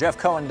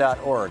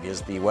 jeffcohen.org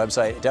is the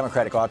website,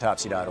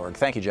 democraticautopsy.org.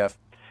 Thank you, Jeff.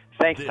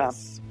 Thanks, Tom.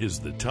 This is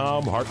the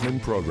Thom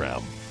Hartmann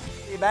Program.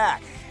 Be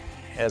back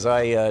as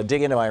I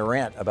dig into my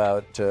rant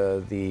about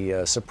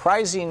the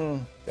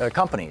surprising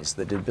companies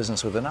that did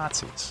business with the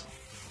Nazis.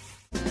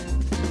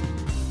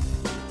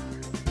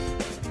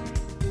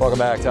 Welcome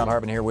back. Thom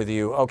Hartmann here with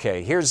you.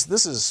 Okay,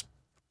 this is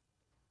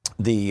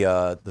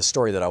the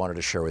story that I wanted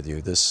to share with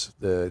you.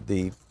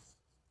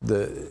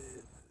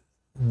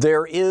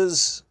 There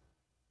is.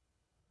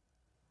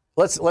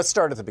 Let's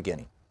start at the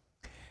beginning.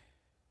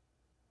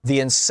 The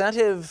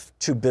incentive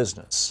to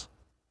business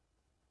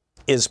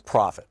is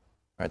profit.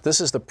 Right?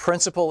 This is the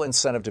principal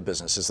incentive to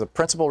business. It's the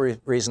principal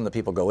reason that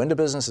people go into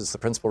business. It's the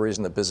principal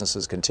reason that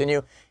businesses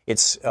continue.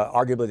 It's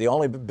arguably the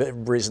only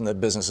reason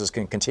that businesses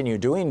can continue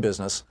doing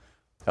business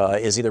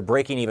is either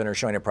breaking even or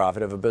showing a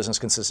profit. If a business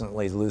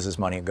consistently loses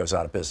money and goes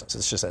out of business,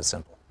 it's just that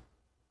simple.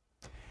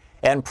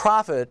 And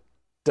profit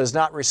does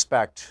not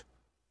respect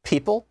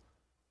people.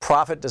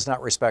 Profit does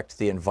not respect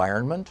the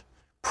environment.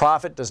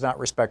 Profit does not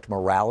respect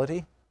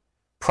morality.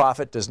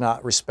 Profit does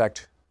not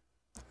respect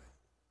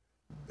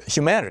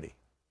humanity,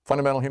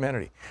 fundamental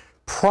humanity.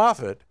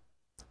 Profit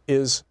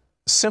is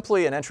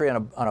simply an entry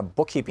on a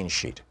bookkeeping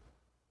sheet.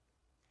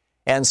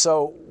 And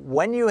so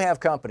when you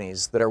have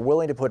companies that are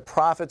willing to put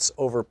profits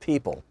over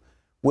people,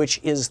 which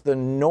is the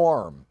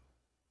norm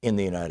in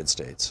the United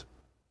States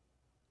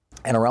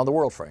and around the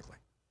world, frankly,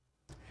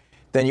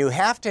 then you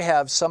have to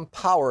have some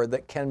power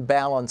that can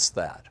balance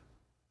that.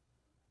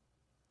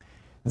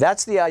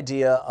 That's the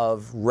idea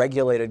of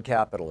regulated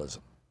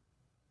capitalism,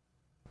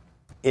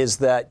 is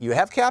that you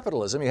have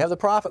capitalism, you have the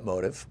profit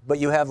motive, but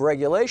you have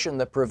regulation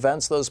that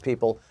prevents those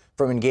people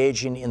from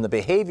engaging in the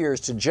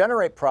behaviors to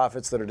generate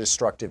profits that are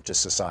destructive to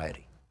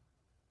society.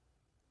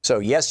 So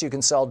yes, you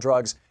can sell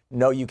drugs.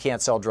 No, you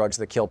can't sell drugs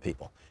that kill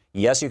people.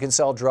 Yes, you can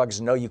sell drugs.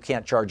 No, you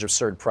can't charge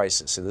absurd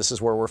prices. So this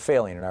is where we're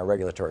failing in our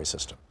regulatory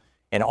system.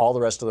 And all the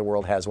rest of the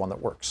world has one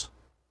that works.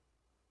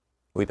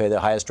 We pay the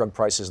highest drug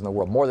prices in the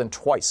world, more than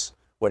twice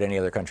what any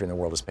other country in the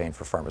world is paying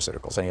for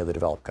pharmaceuticals, any other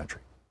developed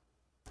country.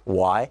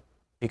 Why?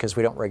 Because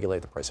we don't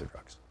regulate the price of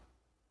drugs.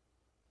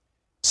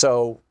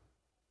 So,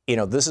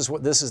 this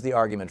is the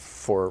argument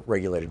for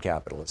regulated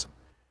capitalism.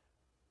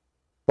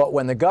 But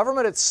when the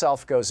government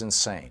itself goes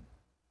insane,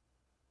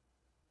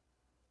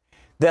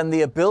 then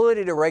the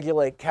ability to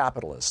regulate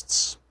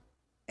capitalists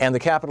and the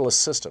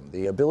capitalist system,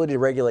 the ability to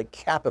regulate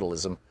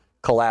capitalism,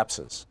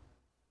 collapses.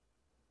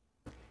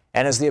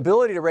 And as the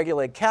ability to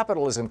regulate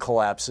capitalism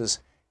collapses,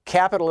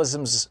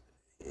 capitalism's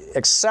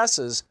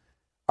excesses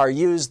are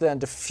used then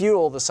to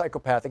fuel the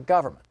psychopathic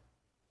government.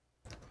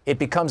 It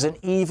becomes an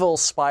evil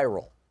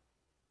spiral.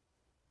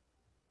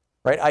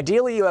 Right?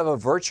 Ideally, you have a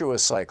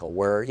virtuous cycle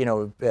where,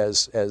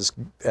 as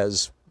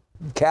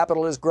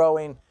capital is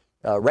growing,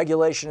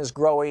 regulation is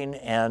growing,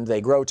 and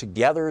they grow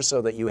together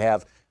so that you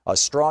have a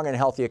strong and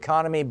healthy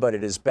economy, but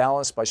it is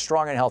balanced by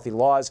strong and healthy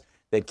laws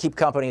that keep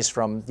companies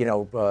from,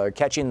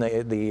 catching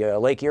the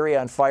Lake Erie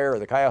on fire or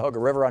the Cuyahoga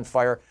River on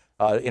fire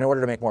in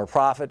order to make more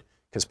profit,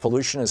 because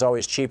pollution is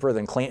always cheaper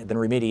than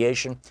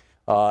remediation.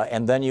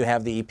 And then you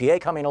have the EPA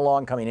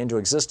coming into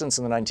existence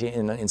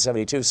in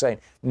 72, saying,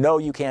 no,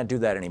 you can't do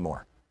that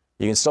anymore.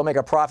 You can still make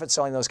a profit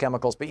selling those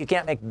chemicals, but you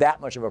can't make that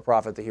much of a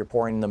profit that you're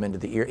pouring them into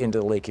the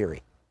Lake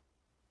Erie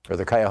or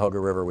the Cuyahoga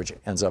River, which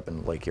ends up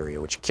in Lake Erie,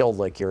 which killed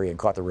Lake Erie and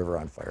caught the river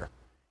on fire.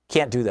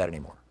 Can't do that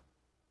anymore.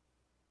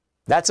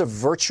 That's a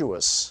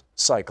virtuous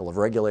cycle of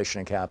regulation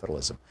and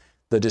capitalism.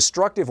 The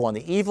destructive one,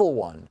 the evil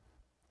one,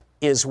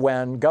 is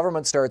when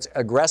government starts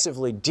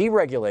aggressively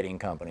deregulating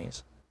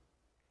companies,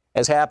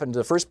 as happened.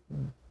 The first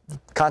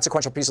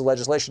consequential piece of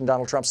legislation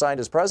Donald Trump signed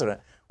as president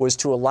was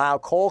to allow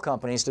coal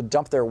companies to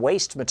dump their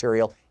waste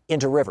material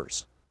into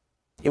rivers.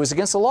 It was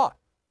against the law.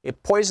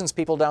 It poisons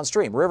people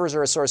downstream. Rivers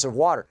are a source of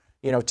water,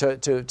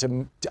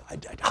 to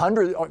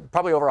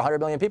probably over 100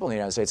 million people in the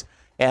United States.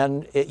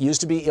 And it used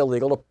to be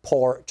illegal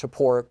to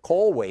pour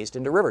coal waste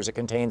into rivers. It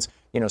contains,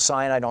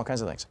 cyanide and all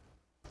kinds of things.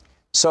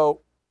 So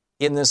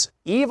in this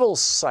evil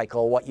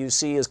cycle, what you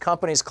see is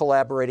companies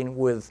collaborating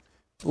with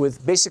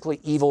basically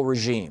evil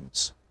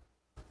regimes.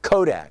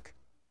 Kodak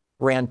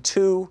ran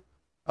 2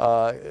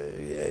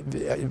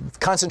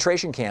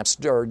 concentration camps,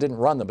 or didn't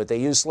run them, but they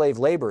used slave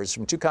laborers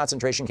from 2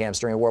 concentration camps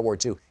during World War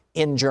II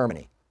in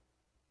Germany.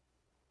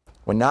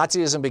 When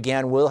Nazism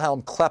began,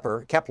 Wilhelm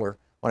Kepler,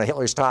 one of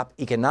Hitler's top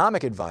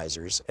economic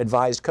advisors,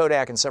 advised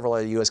Kodak and several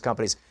other U.S.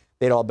 companies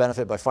they'd all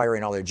benefit by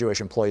firing all their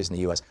Jewish employees in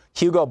the U.S.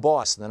 Hugo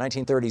Boss, in the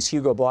 1930s,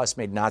 Hugo Boss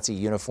made Nazi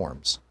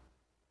uniforms.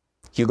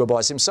 Hugo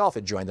Boss himself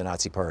had joined the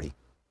Nazi Party.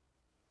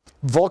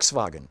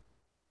 Volkswagen,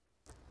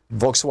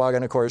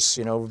 of course,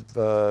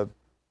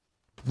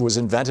 was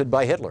invented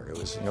by Hitler. It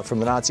was, from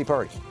the Nazi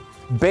Party.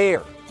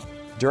 Bayer,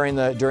 during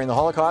the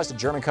Holocaust, a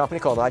German company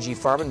called IG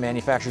Farben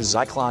manufactures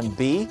Zyklon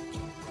B.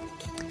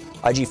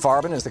 IG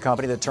Farben is the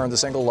company that turned the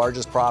single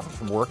largest profit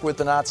from work with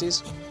the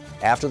Nazis.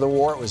 After the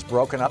war, it was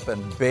broken up,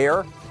 and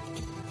Bayer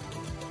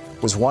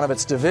was one of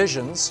its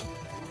divisions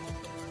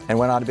and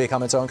went on to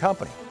become its own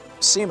company.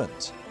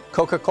 Siemens,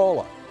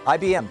 Coca-Cola,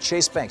 IBM,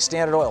 Chase Bank,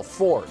 Standard Oil,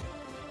 Ford.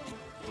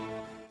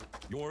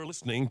 You're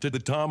listening to the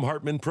Thom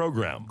Hartmann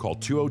Program. Call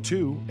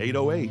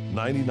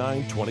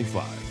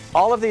 202-808-9925.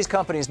 All of these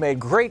companies made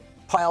great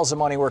piles of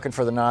money working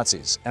for the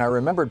Nazis, and are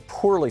remembered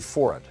poorly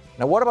for it.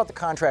 Now, what about the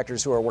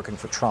contractors who are working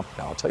for Trump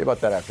now? I'll tell you about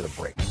that after the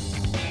break.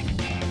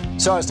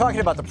 So I was talking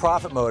about the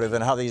profit motive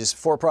and how these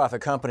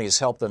for-profit companies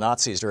helped the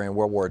Nazis during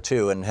World War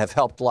II and have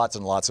helped lots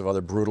and lots of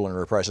other brutal and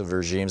repressive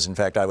regimes. In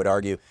fact, I would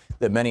argue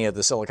that many of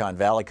the Silicon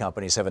Valley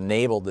companies have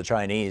enabled the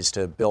Chinese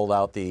to build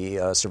out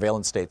the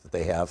surveillance state that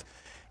they have,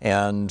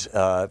 and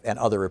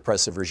other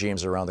repressive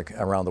regimes around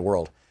the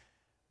world.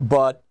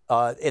 But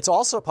it's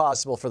also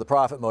possible for the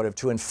profit motive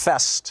to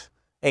infest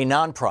a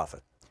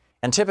nonprofit.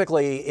 And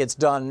typically it's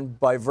done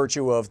by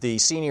virtue of the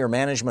senior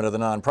management of the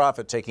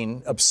nonprofit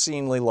taking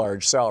obscenely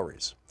large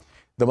salaries.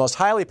 The most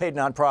highly paid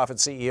nonprofit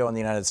CEO in the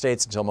United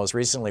States until most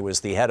recently was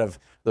the head of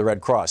the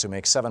Red Cross, who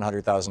makes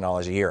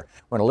 $700,000 a year.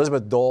 When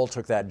Elizabeth Dole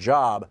took that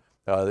job,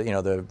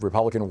 the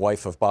Republican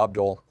wife of Bob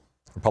Dole,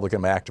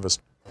 Republican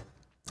activist,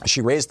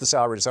 she raised the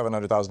salary to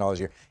 $700,000 a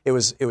year. It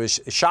was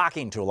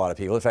shocking to a lot of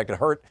people. In fact, it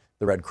hurt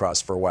the Red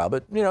Cross for a while.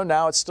 But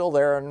now it's still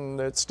there, and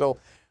it's still.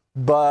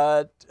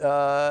 But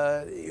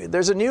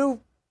there's a new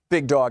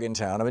big dog in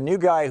town. A new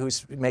guy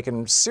who's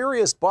making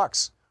serious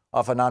bucks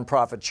off a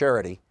nonprofit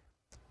charity,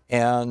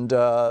 and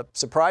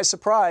surprise,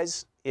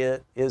 surprise,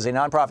 it is a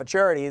nonprofit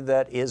charity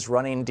that is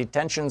running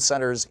detention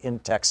centers in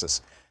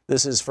Texas.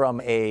 This is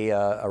from a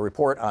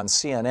report on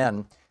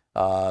CNN.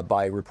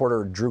 By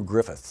reporter Drew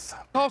Griffith.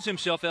 Calls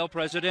himself El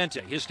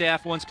Presidente. His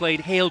staff once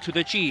played Hail to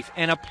the Chief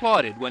and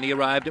applauded when he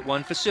arrived at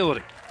one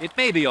facility. It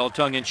may be all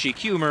tongue-in-cheek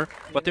humor,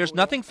 but there's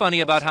nothing funny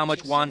about how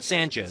much Juan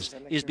Sanchez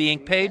is being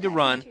paid to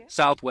run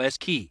Southwest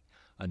Key,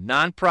 a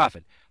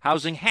nonprofit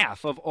housing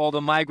half of all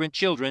the migrant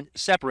children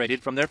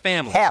separated from their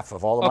families. Half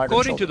of all the migrant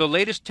children. According to the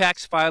latest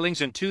tax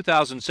filings in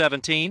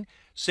 2017,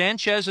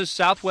 Sanchez's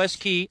Southwest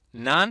Key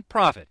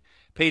nonprofit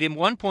paid him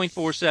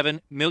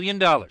 $1.47 million,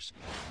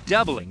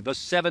 doubling the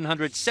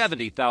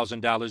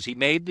 $770,000 he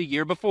made the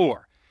year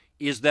before.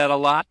 Is that a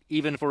lot,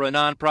 even for a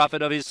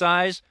nonprofit of his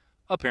size?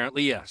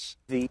 Apparently, yes.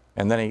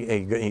 And then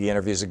he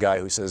interviews a guy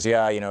who says, the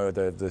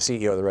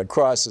CEO of the Red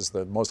Cross is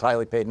the most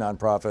highly paid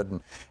nonprofit,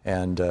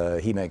 and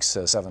he makes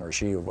makes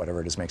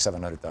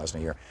 $700,000 a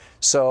year.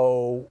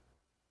 So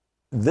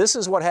this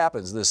is what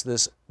happens,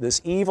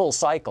 this evil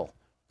cycle.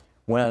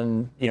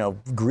 When,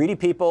 greedy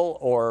people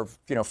or,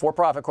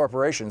 for-profit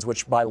corporations,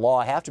 which by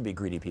law have to be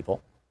greedy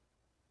people,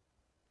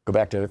 go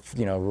back to,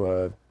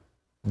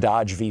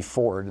 Dodge v.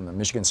 Ford in the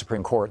Michigan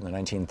Supreme Court in the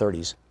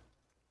 1930s,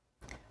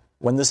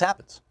 when this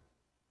happens.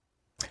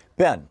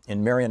 Ben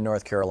in Marion,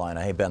 North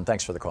Carolina. Hey, Ben,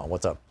 thanks for the call.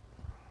 What's up?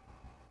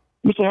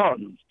 Mr.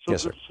 Hartmann,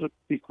 yes, sir. Good to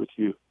speak with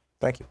you.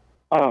 Thank you.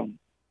 I'm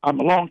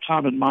a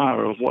long-time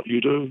admirer of what you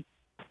do,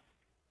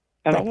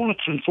 and I wanted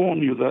to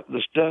inform you that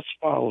this death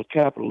spiral of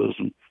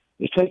capitalism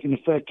is taking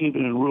effect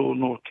even in rural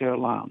North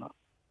Carolina.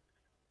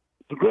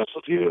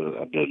 Progressives here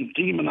have been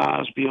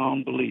demonized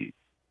beyond belief.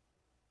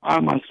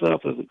 I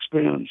myself have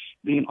experienced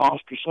being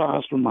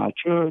ostracized from my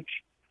church.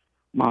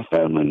 My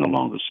family no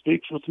longer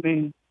speaks with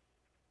me.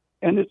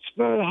 And it's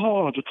very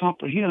hard to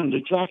comprehend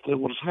exactly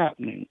what is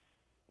happening.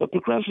 But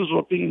progressives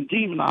are being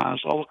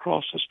demonized all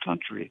across this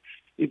country,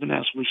 even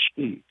as we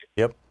speak.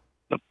 Yep.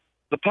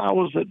 The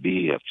powers that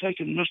be have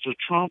taken Mr.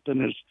 Trump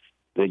and his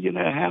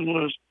billionaire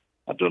handlers.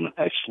 I've done an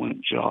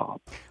excellent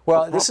job.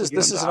 Well, this is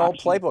an old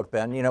playbook,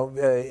 Ben.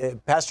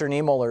 Pastor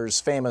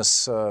Niemöller's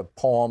famous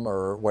poem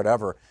or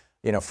whatever,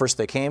 first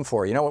they came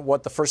for. You know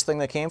what the first thing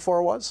they came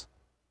for was?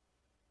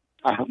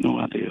 I have no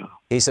idea.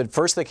 He said,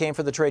 first they came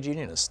for the trade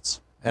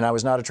unionists. And I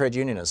was not a trade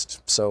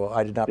unionist, so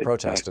I did not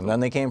protest. And then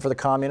they came for the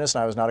communists,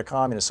 and I was not a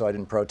communist, so I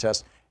didn't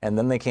protest. And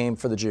then they came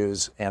for the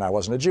Jews, and I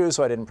wasn't a Jew,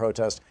 so I didn't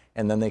protest.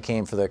 And then they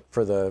came for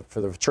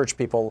the church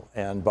people,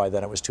 and by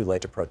then it was too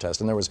late to protest.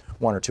 And there was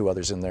one or two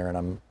others in there, and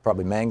I'm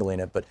probably mangling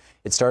it, but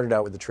it started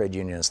out with the trade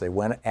unionists. They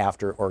went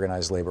after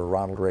organized labor.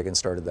 Ronald Reagan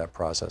started that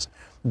process.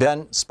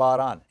 Ben, spot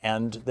on.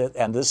 And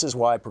this is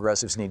why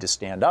progressives need to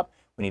stand up.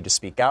 We need to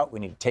speak out. We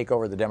need to take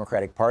over the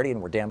Democratic Party,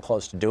 and we're damn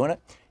close to doing it.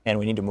 And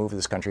we need to move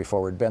this country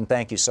forward. Ben,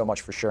 thank you so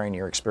much for sharing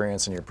your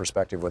experience and your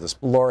perspective with us.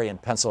 Lori in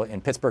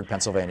Pittsburgh,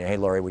 Pennsylvania. Hey,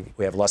 Lori,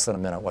 we have less than a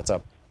minute. What's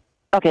up?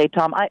 Okay,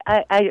 Tom,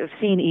 I've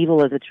seen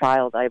evil as a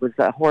child. I was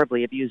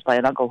horribly abused by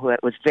an uncle who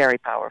was very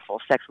powerful,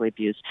 sexually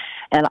abused.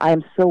 And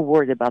I'm so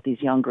worried about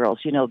these young girls.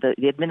 You know,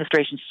 the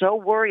administration's so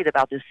worried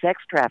about this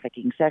sex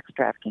trafficking.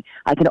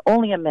 I can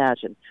only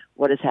imagine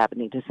what is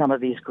happening to some of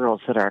these girls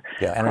that are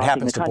and it crossing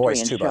happens the to country boys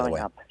and too, by the showing way.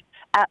 up.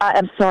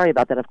 I'm sorry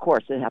about that. Of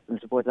course, it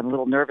happens to boys. I'm a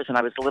little nervous, and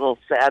I was a little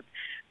sad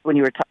when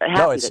you were happy.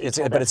 No, it's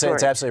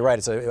absolutely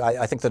right.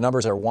 I think the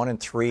numbers are 1 in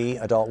 3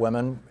 adult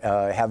women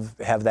have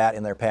that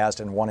in their past,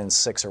 and 1 in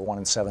 6 or 1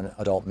 in 7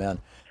 adult men.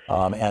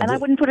 And I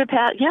wouldn't put it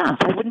past. Yeah,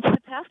 I wouldn't put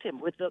it past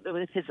him with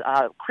his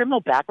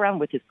criminal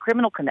background, with his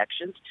criminal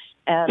connections,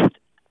 and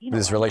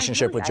his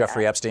relationship with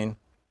Jeffrey Epstein.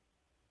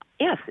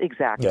 Yes,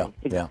 exactly.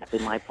 Exactly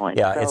my point.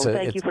 So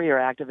thank you for your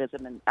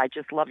activism, and I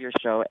just love your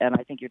show, and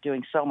I think you're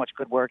doing so much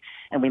good work,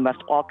 and we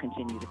must all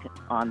continue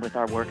on with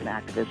our work and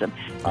activism.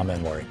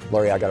 Amen, Lori.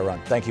 Lori, I got to run.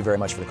 Thank you very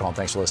much for the call, and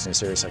thanks for listening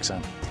to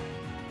SiriusXM.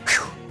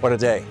 Whew, what a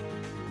day.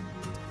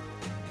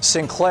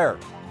 Sinclair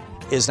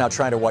is now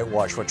trying to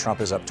whitewash what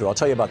Trump is up to. I'll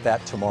tell you about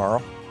that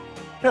tomorrow.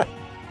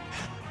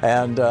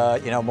 And,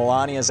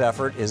 Melania's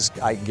effort is,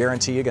 I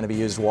guarantee you, going to be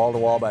used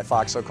wall-to-wall by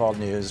Fox So-Called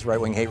News,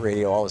 right-wing hate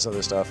radio, all this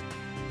other stuff.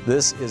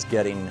 This is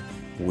getting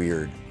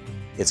weird.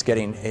 The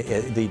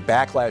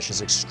backlash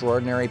is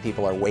extraordinary.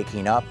 People are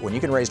waking up. When you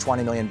can raise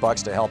 $20 million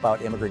to help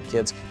out immigrant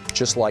kids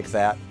just like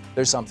that,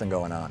 there's something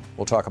going on.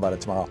 We'll talk about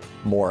it tomorrow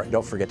more.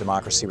 Don't forget,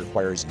 democracy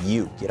requires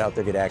you. Get out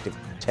there, get active,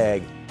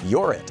 tag,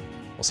 you're it.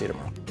 We'll see you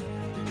tomorrow.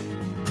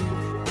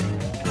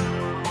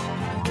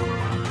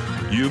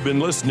 You've been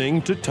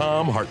listening to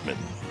Thom Hartmann.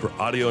 For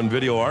audio and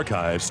video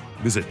archives,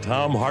 visit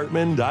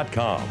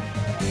thomhartmann.com.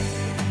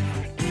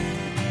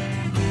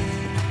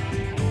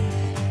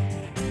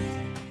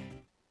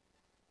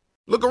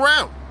 Look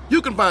around.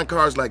 You can find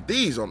cars like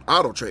these on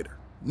AutoTrader.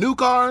 New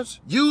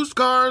cars, used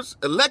cars,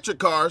 electric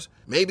cars,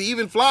 maybe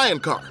even flying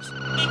cars.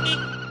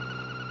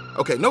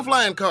 Okay, no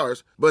flying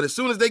cars, but as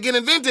soon as they get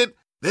invented,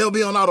 they'll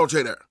be on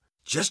AutoTrader.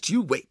 Just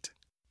you wait.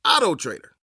 AutoTrader.